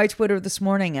something on my Twitter this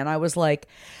morning, and I was like,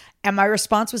 and my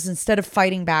response was, instead of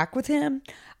fighting back with him,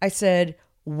 I said,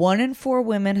 1 in 4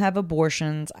 women have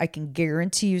abortions. I can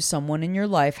guarantee you someone in your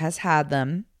life has had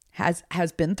them,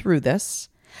 has been through this.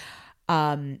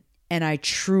 And I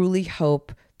truly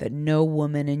hope that no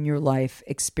woman in your life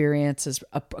experiences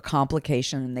a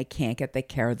complication and they can't get the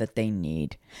care that they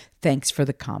need. Thanks for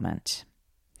the comment.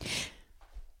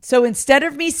 So instead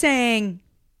of me saying,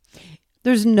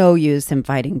 there's no use in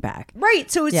fighting back. Right.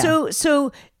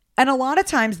 So, and a lot of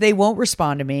times they won't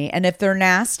respond to me. And if they're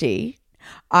nasty,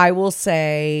 I will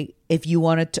say, if you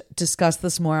want to discuss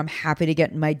this more, I'm happy to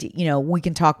get in my, we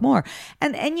can talk more.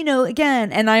 And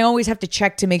again, and I always have to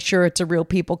check to make sure it's a real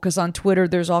people, because on Twitter,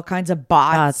 there's all kinds of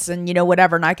bots and,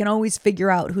 whatever. And I can always figure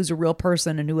out who's a real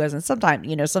person and who isn't.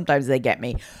 Sometimes they get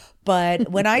me. But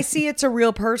when I see it's a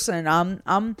real person,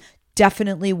 I'm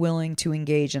definitely willing to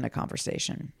engage in a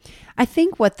conversation. I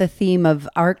think what the theme of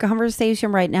our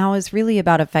conversation right now is really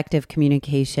about effective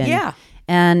communication. Yeah.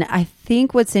 And I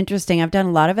think what's interesting, I've done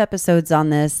a lot of episodes on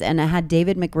this, and I had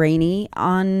David McRaney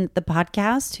on the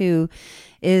podcast, who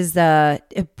is a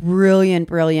brilliant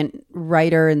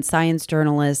writer and science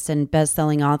journalist and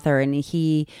best-selling author. And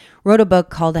he wrote a book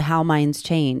called How Minds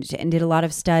Change and did a lot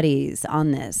of studies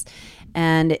on this.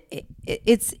 And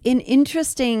it's an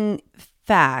interesting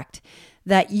fact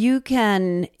that you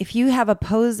can, if you have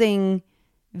opposing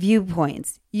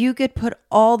viewpoints, you could put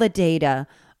all the data,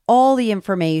 all the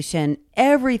information,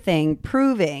 everything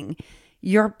proving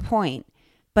your point,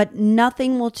 but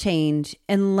nothing will change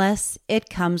unless it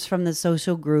comes from the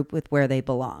social group with where they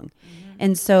belong. Mm-hmm.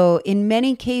 And so in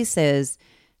many cases,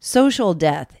 social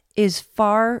death is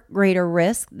far greater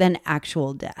risk than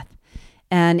actual death.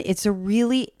 And it's a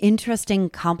really interesting,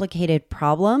 complicated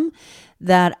problem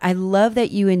that I love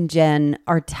that you and Jen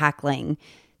are tackling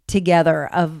together,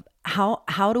 of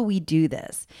how do we do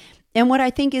this? And what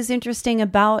I think is interesting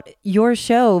about your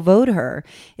show, Vote Her,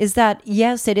 is that,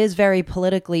 yes, it is very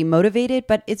politically motivated,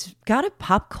 but it's got a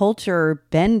pop culture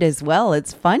bend as well.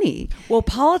 It's funny. Well,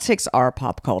 politics are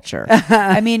pop culture.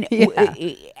 I mean,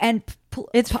 and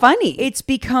it's funny. It's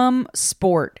become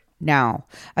sport now.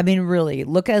 I mean, really,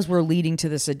 look, as we're leading to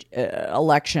this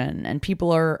election and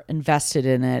people are invested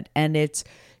in it, and it's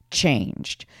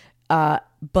changed.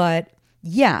 But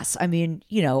yes, I mean,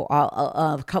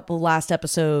 a couple last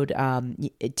episode,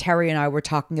 Terry and I were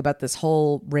talking about this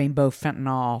whole rainbow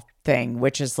fentanyl thing,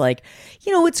 which is like,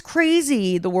 it's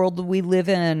crazy, the world that we live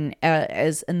in,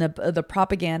 as in the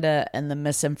propaganda and the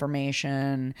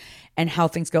misinformation and how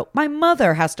things go. My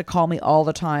mother has to call me all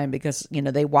the time because,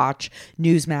 they watch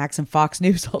Newsmax and Fox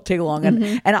News all day long.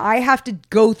 And, and I have to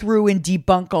go through and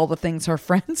debunk all the things her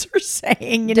friends are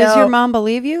saying. Does your mom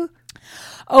believe you?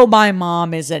 Oh, my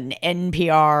mom is an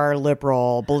NPR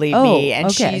liberal, believe me. And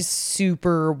she's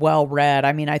super well read.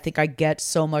 I mean, I think I get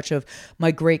so much of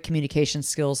my great communication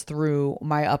skills through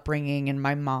my upbringing and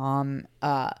my mom.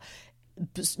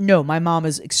 No, my mom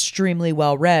is extremely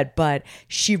well read, but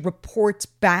she reports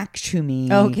back to me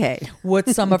what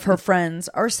some of her friends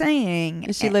are saying.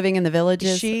 Is she living in the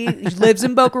Villages? She lives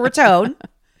in Boca Raton.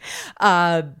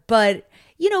 But,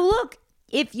 look,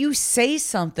 if you say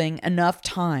something enough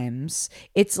times,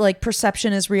 it's like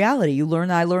perception is reality. I learned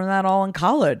that all in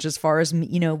college, as far as,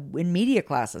 in media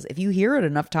classes. If you hear it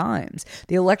enough times,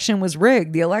 the election was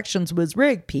rigged, the elections was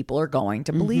rigged, people are going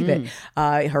to believe it.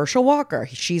 Herschel Walker,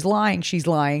 she's lying.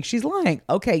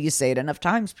 Okay, you say it enough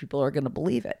times, people are going to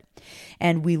believe it.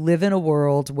 And we live in a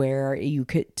world where you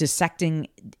could dissecting,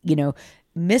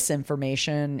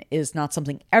 misinformation is not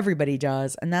something everybody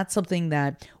does. And that's something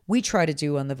that we try to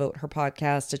do on the Vote Her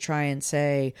podcast, to try and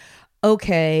say,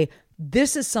 okay,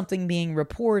 this is something being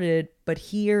reported, but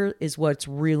here is what's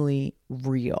really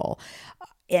real.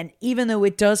 And even though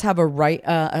it does have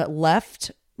a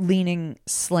left leaning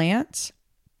slant,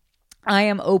 I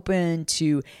am open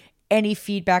to any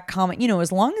feedback, comment,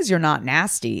 as long as you're not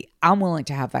nasty, I'm willing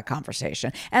to have that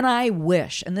conversation. And I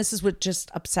wish, and this is what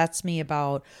just upsets me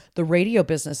about the radio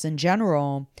business in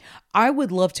general, I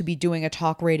would love to be doing a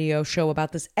talk radio show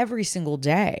about this every single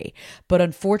day. But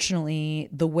unfortunately,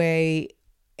 the way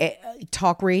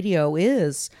talk radio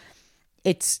is,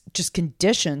 it's just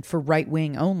conditioned for right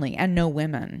wing only and no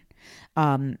women.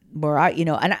 Where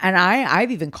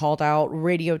I've even called out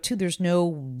radio too. There's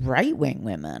no right wing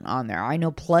women on there. I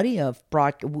know plenty of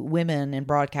women in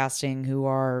broadcasting who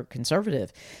are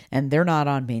conservative, and they're not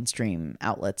on mainstream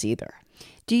outlets either.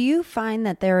 Do you find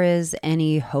that there is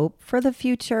any hope for the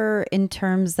future in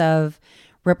terms of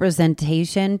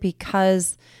representation?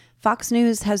 Because Fox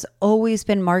News has always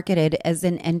been marketed as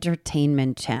an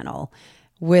entertainment channel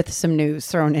with some news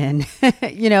thrown in,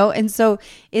 and so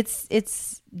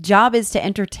its job is to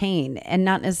entertain and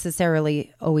not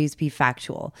necessarily always be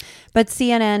factual. But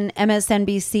CNN,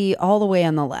 MSNBC, all the way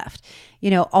on the left,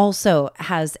 also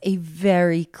has a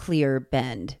very clear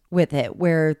bend with it,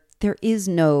 where there is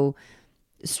no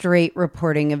straight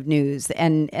reporting of news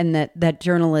and that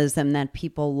journalism that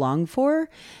people long for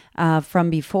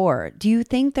from before. Do you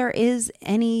think there is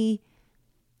any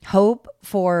hope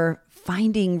for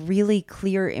finding really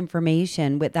clear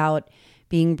information without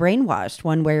being brainwashed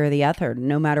one way or the other,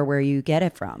 no matter where you get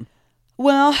it from?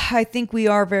 Well, I think we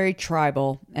are very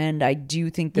tribal, and I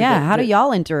do think that... Yeah, how do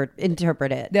y'all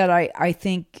interpret it? That I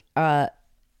think,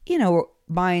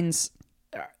 minds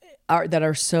that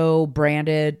are so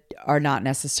branded are not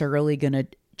necessarily going to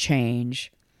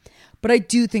change. But I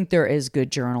do think there is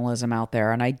good journalism out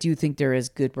there, and I do think there is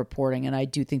good reporting, and I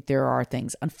do think there are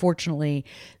things. Unfortunately,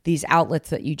 these outlets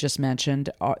that you just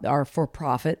mentioned are for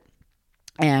profit,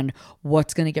 and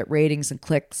what's going to get ratings and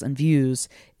clicks and views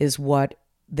is what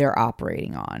they're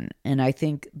operating on. And I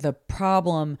think the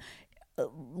problem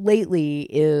lately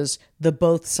is the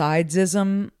both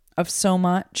sidesism of so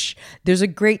much. There's a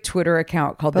great Twitter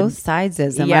account called Both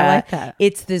Sidesism. Yeah, I like that.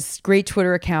 It's this great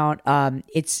Twitter account.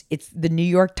 It's the New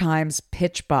York Times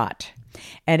pitch bot,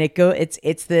 and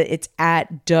it's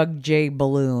at Doug J.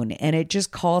 Balloon, and it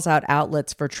just calls out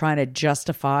outlets for trying to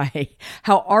justify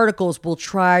how articles will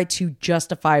try to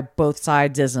justify both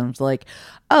sidesisms, like,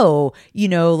 how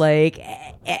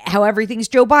everything's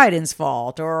Joe Biden's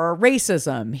fault, or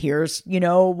racism. Here's,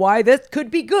 why this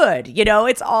could be good.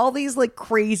 It's all these like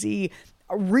crazy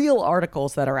real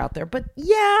articles that are out there. But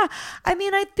yeah,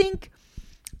 I think,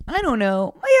 I don't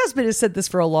know. My husband has said this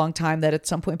for a long time, that at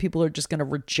some point people are just going to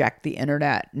reject the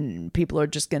internet, and people are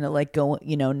just going to go,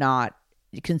 not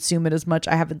consume it as much.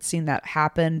 I haven't seen that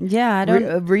happen. Yeah, I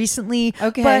don't recently.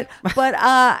 Okay. But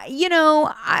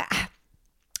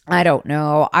I don't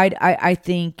know. I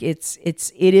think it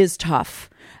is tough.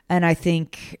 And I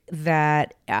think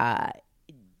that,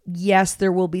 yes,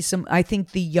 there will be I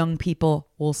think the young people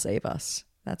will save us.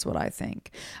 That's what I think.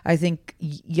 I think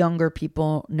younger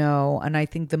people know. And I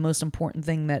think the most important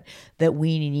thing that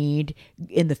we need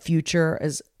in the future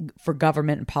is for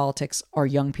government and politics are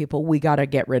young people. We got to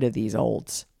get rid of these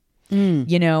olds.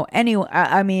 Anyway,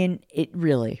 I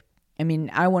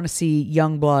want to see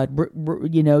young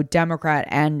blood, Democrat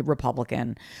and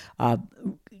Republican,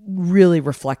 really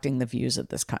reflecting the views of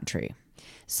this country.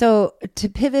 So to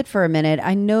pivot for a minute,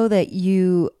 I know that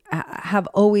you have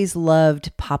always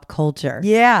loved pop culture.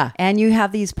 Yeah. And you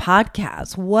have these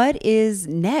podcasts. What is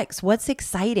next? What's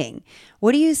exciting?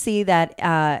 What do you see that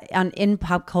in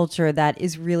pop culture that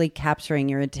is really capturing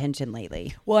your attention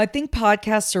lately? Well, I think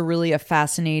podcasts are really a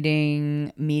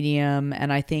fascinating medium.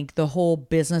 And I think the whole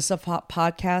business of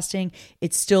podcasting,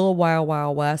 it's still a wild,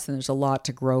 wild west. And there's a lot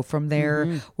to grow from there,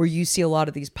 where you see a lot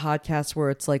of these podcasts where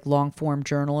it's like long form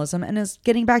journalism. And as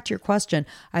getting back to your question,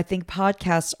 I think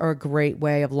podcasts are a great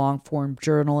way of long form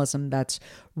journalism.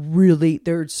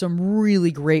 There's some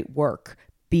really great work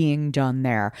being done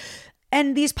there.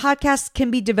 And these podcasts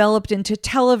can be developed into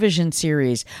television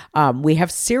series. We have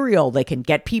Serial; they can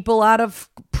get people out of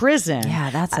prison. Yeah,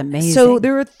 that's amazing. So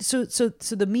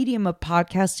the medium of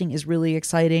podcasting is really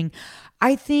exciting.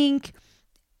 I think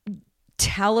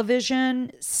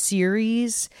television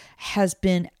series has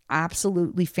been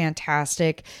absolutely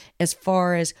fantastic, as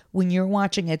far as when you're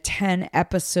watching a 10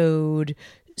 episode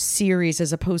series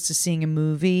as opposed to seeing a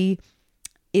movie,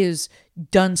 is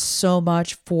done so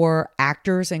much for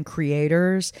actors and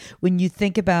creators. When you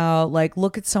think about, like,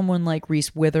 look at someone like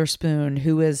Reese Witherspoon,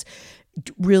 who is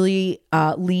really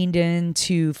leaned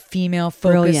into female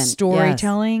focused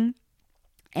storytelling. Yes.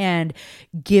 And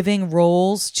giving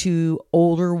roles to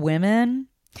older women.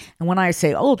 And when I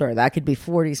say older, that could be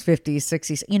 40s, 50s,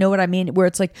 60s. You know what I mean? Where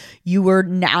it's like you were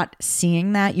not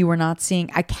seeing that. You were not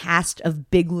seeing a cast of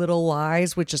Big Little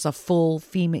Lies, which is a full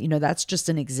female. You know, that's just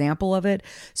an example of it.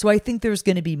 So I think there's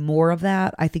going to be more of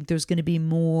that. I think there's going to be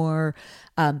more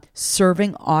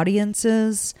serving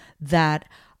audiences that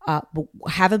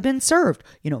haven't been served.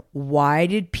 You know, why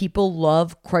did people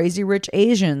love Crazy Rich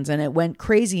Asians and it went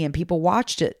crazy and people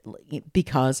watched it?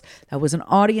 Because that was an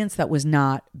audience that was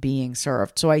not being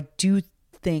served. So I do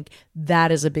think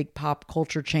that is a big pop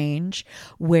culture change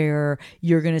where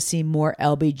you're going to see more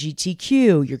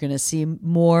LGBTQ, you're going to see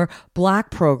more Black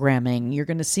programming, you're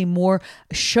going to see more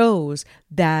shows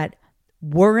that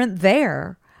weren't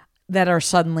there that are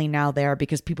suddenly now there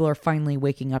because people are finally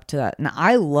waking up to that. And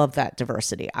I love that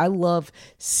diversity. I love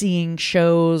seeing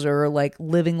shows or like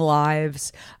living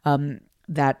lives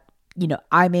that, you know,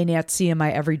 I may not see in my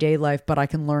everyday life, but I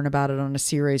can learn about it on a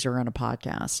series or on a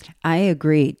podcast. I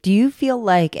agree. Do you feel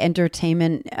like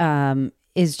entertainment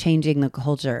is changing the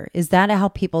culture? Is that how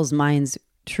people's minds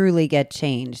truly get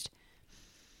changed?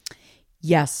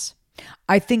 Yes.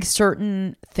 I think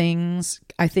certain things,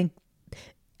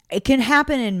 it can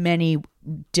happen in many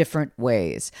different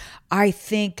ways. I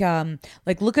think,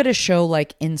 like, look at a show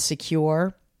like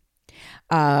Insecure.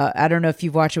 I don't know if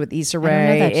you've watched it with Issa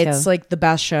Rae. It's like the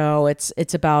best show.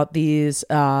 It's about these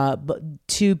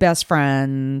two best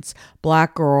friends,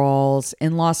 Black girls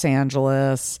in Los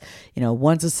Angeles. You know,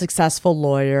 one's a successful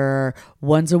lawyer,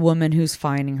 one's a woman who's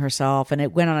finding herself. And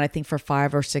it went on, I think, for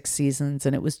 5 or 6 seasons.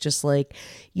 And it was just like,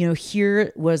 you know,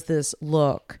 here was this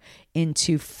look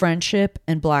into friendship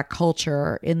and Black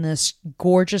culture in this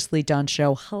gorgeously done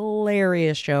show,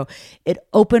 hilarious show. It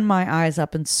opened my eyes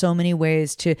up in so many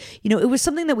ways to, you know, it was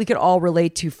something that we could all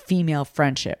relate to, female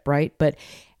friendship, right? But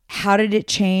how did it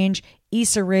change?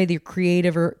 Issa Rae, the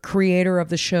creator of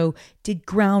the show, did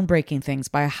groundbreaking things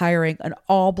by hiring an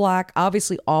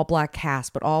obviously all Black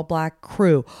cast, but all Black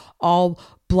crew, all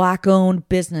Black owned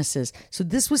businesses. So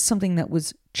this was something that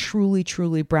was truly,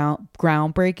 truly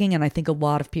groundbreaking. And I think a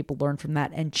lot of people learned from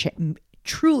that and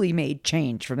truly made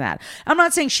change from that. I'm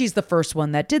not saying she's the first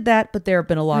one that did that, but there have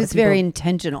been a lot of people. It's very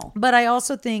intentional. But I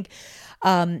also think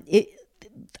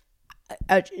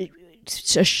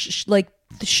like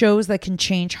the shows that can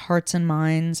change hearts and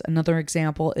minds. Another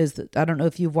example is that, I don't know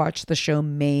if you've watched the show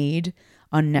Made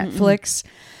on Netflix.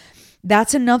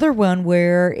 That's another one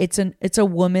where it's a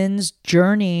woman's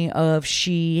journey of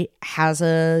she has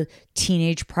a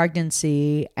teenage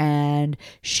pregnancy and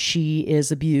she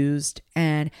is abused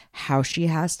and how she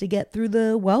has to get through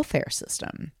the welfare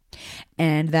system.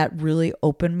 And that really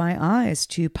opened my eyes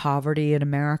to poverty in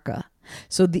America.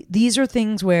 So these are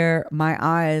things where my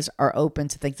eyes are open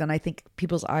to things. And I think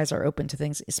people's eyes are open to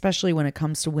things, especially when it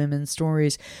comes to women's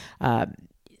stories,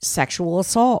 sexual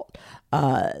assault.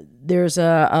 There's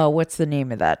what's the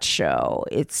name of that show?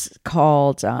 It's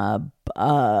called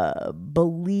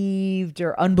Believed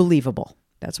or Unbelievable.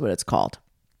 That's what it's called.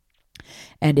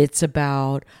 And it's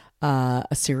about a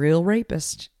serial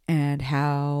rapist and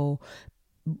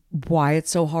why it's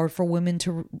so hard for women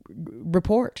to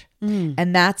report.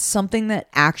 And that's something that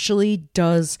actually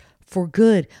does for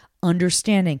good,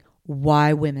 understanding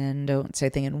why women don't say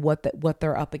things and what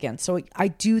they're up against. So I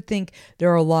do think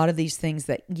there are a lot of these things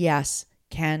that, yes,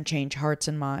 can change hearts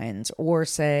and minds, or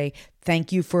say,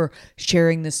 thank you for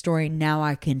sharing this story. Now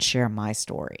I can share my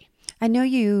story. I know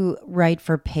you write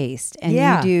for Paste, and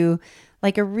you do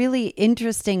like a really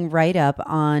interesting write-up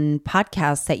on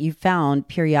podcasts that you found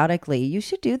periodically. You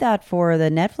should do that for the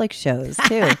Netflix shows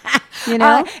too.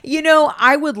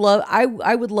 I would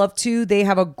love to. They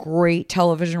have a great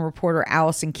television reporter,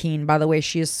 Allison Keene. By the way,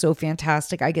 she is so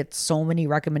fantastic. I get so many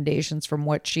recommendations from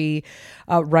what she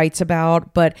writes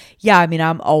about. But yeah, I mean,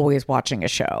 I'm always watching a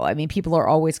show. I mean, people are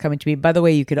always coming to me. By the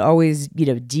way, you could always,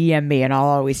 DM me and I'll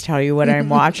always tell you what I'm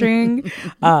watching.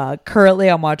 Currently,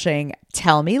 I'm watching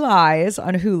Tell Me Lies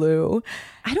on Hulu.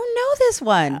 I don't know this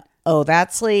one.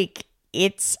 That's like,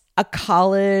 it's a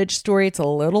college story. It's a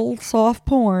little soft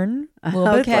porn, a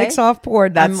little bit like soft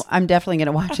porn. I'm definitely going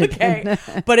to watch it. Okay.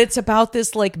 But it's about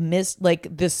this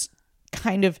this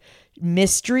kind of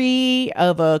mystery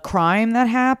of a crime that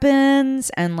happens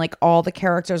and like all the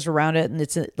characters around it, and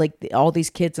it's like all these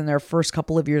kids in their first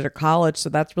couple of years of college, so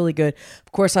that's really good.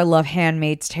 Of course, I love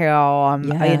Handmaid's Tale.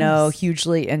 I'm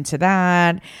hugely into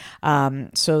that.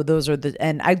 So those are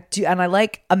and I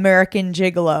like American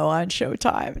Gigolo on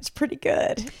Showtime. It's pretty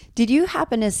good. Did you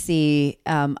happen to see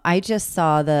I just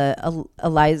saw the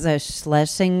Eliza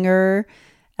Schlesinger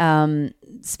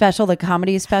special, the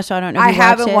comedy special. I don't know if I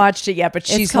haven't watched it yet, but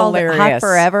she's called hilarious. Hot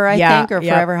Forever, I think, or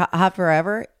Forever Hot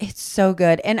Forever. It's so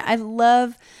good. And I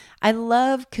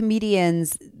love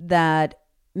comedians that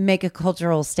make a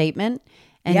cultural statement,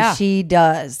 and she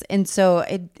does. And so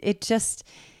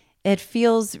it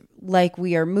feels like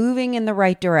we are moving in the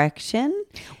right direction.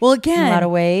 Well, again, in a lot of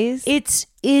ways. It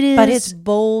is but it's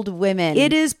bold women.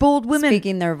 It is bold women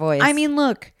speaking their voice. I mean,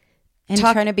 look, and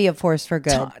trying to be a force for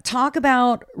good. Talk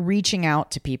about reaching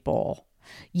out to people.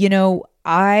 You know,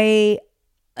 I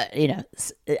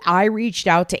reached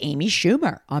out to Amy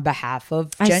Schumer on behalf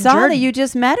of Jen I saw Jordan. that you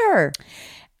just met her.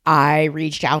 I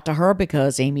reached out to her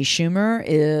because Amy Schumer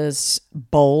is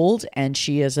bold and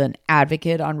she is an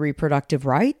advocate on reproductive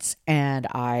rights. And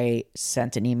I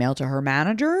sent an email to her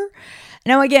manager.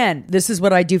 Now, again, this is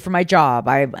what I do for my job.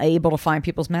 I'm able to find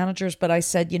people's managers, but I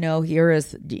said, here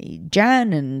is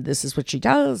Jen and this is what she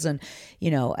does. And,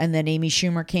 and then Amy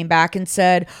Schumer came back and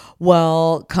said,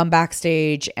 well, come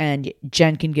backstage and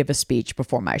Jen can give a speech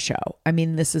before my show. I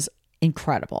mean, this is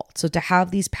incredible. So to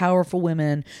have these powerful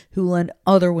women who lend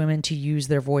other women to use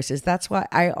their voices, that's why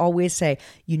I always say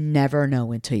you never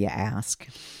know until you ask.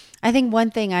 I think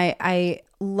one thing I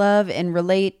love and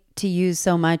relate to you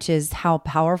so much is how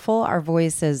powerful our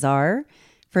voices are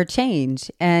for change.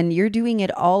 And you're doing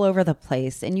it all over the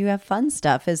place, and you have fun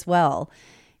stuff as well.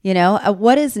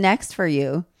 What is next for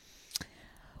you?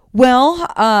 Well,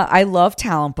 I love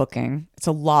talent booking. It's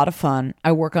a lot of fun.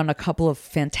 I work on a couple of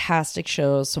fantastic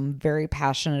shows, so I'm very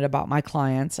passionate about my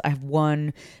clients. I have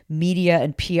one media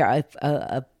and PR.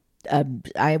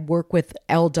 I work with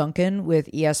Elle Duncan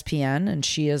with ESPN, and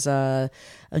she is a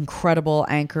incredible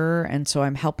anchor, and so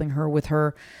I'm helping her with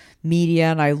her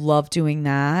media, and I love doing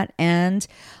that. And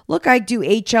look, I do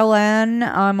HLN.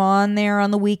 I'm on there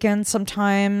on the weekends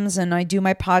sometimes, and I do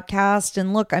my podcast.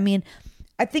 And look, I mean,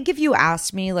 I think if you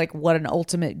asked me like what an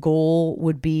ultimate goal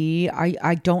would be,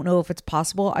 I don't know if it's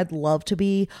possible. I'd love to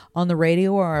be on the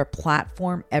radio or a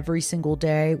platform every single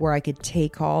day where I could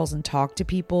take calls and talk to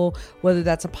people, whether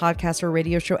that's a podcast or a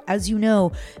radio show. As you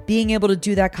know, being able to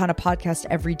do that kind of podcast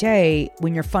every day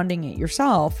when you're funding it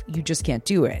yourself, you just can't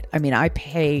do it. I mean, I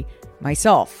pay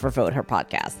myself for Vote Her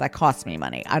podcast. That costs me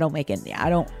money. I don't make any,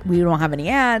 we don't have any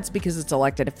ads because it's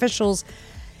elected officials.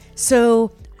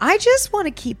 So I just want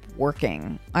to keep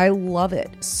working. I love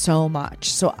it so much.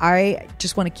 So I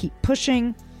just want to keep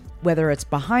pushing, whether it's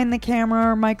behind the camera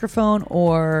or microphone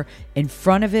or in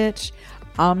front of it.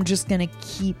 I'm just going to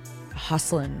keep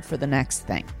hustling for the next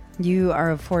thing. You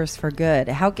are a force for good.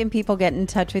 How can people get in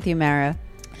touch with you, Mara?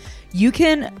 You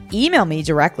can email me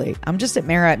directly. I'm just at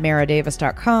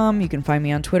mara@maradavis.com. You can find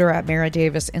me on Twitter at Mara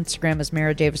Davis. Instagram is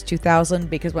Mara Davis 2000,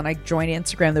 because when I joined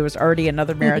Instagram, there was already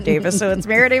another Mara Davis. So it's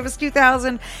Mara Davis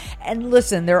 2000. And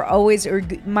listen, there are always, or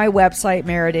my website,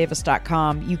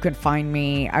 maradavis.com. You can find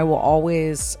me. I will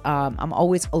always, I'm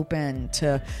always open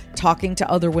to talking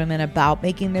to other women about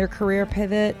making their career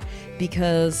pivot,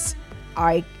 because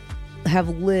I have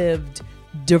lived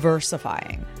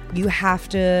diversifying. You have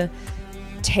to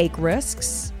take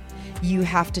risks, you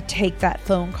have to take that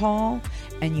phone call,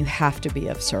 and you have to be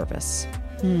of service.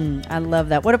 I love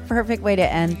that. What a perfect way to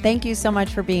end. Thank you so much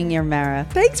for being here, Mara.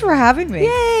 Thanks for having me.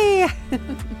 Yay!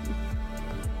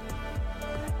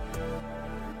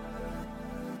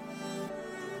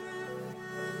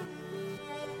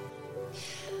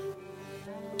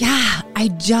 Yeah, I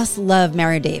just love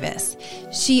Mara Davis.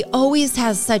 She always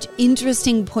has such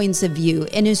interesting points of view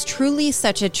and is truly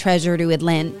such a treasure to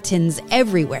Atlantans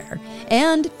everywhere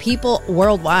and people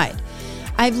worldwide.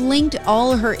 I've linked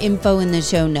all her info in the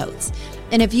show notes.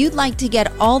 And if you'd like to get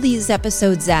all these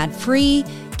episodes ad-free,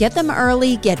 get them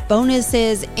early, get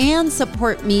bonuses, and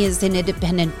support me as an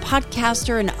independent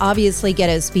podcaster and obviously get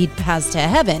a speed pass to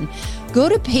heaven, go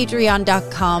to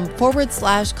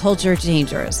patreon.com/Culture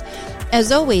Changers.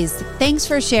 As always, thanks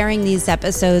for sharing these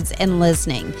episodes and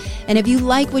listening. And if you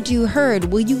like what you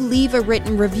heard, will you leave a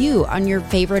written review on your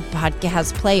favorite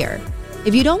podcast player?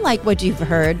 If you don't like what you've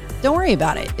heard, don't worry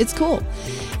about it. It's cool.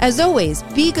 As always,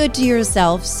 be good to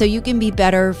yourself so you can be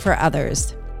better for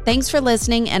others. Thanks for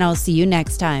listening, and I'll see you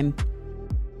next time.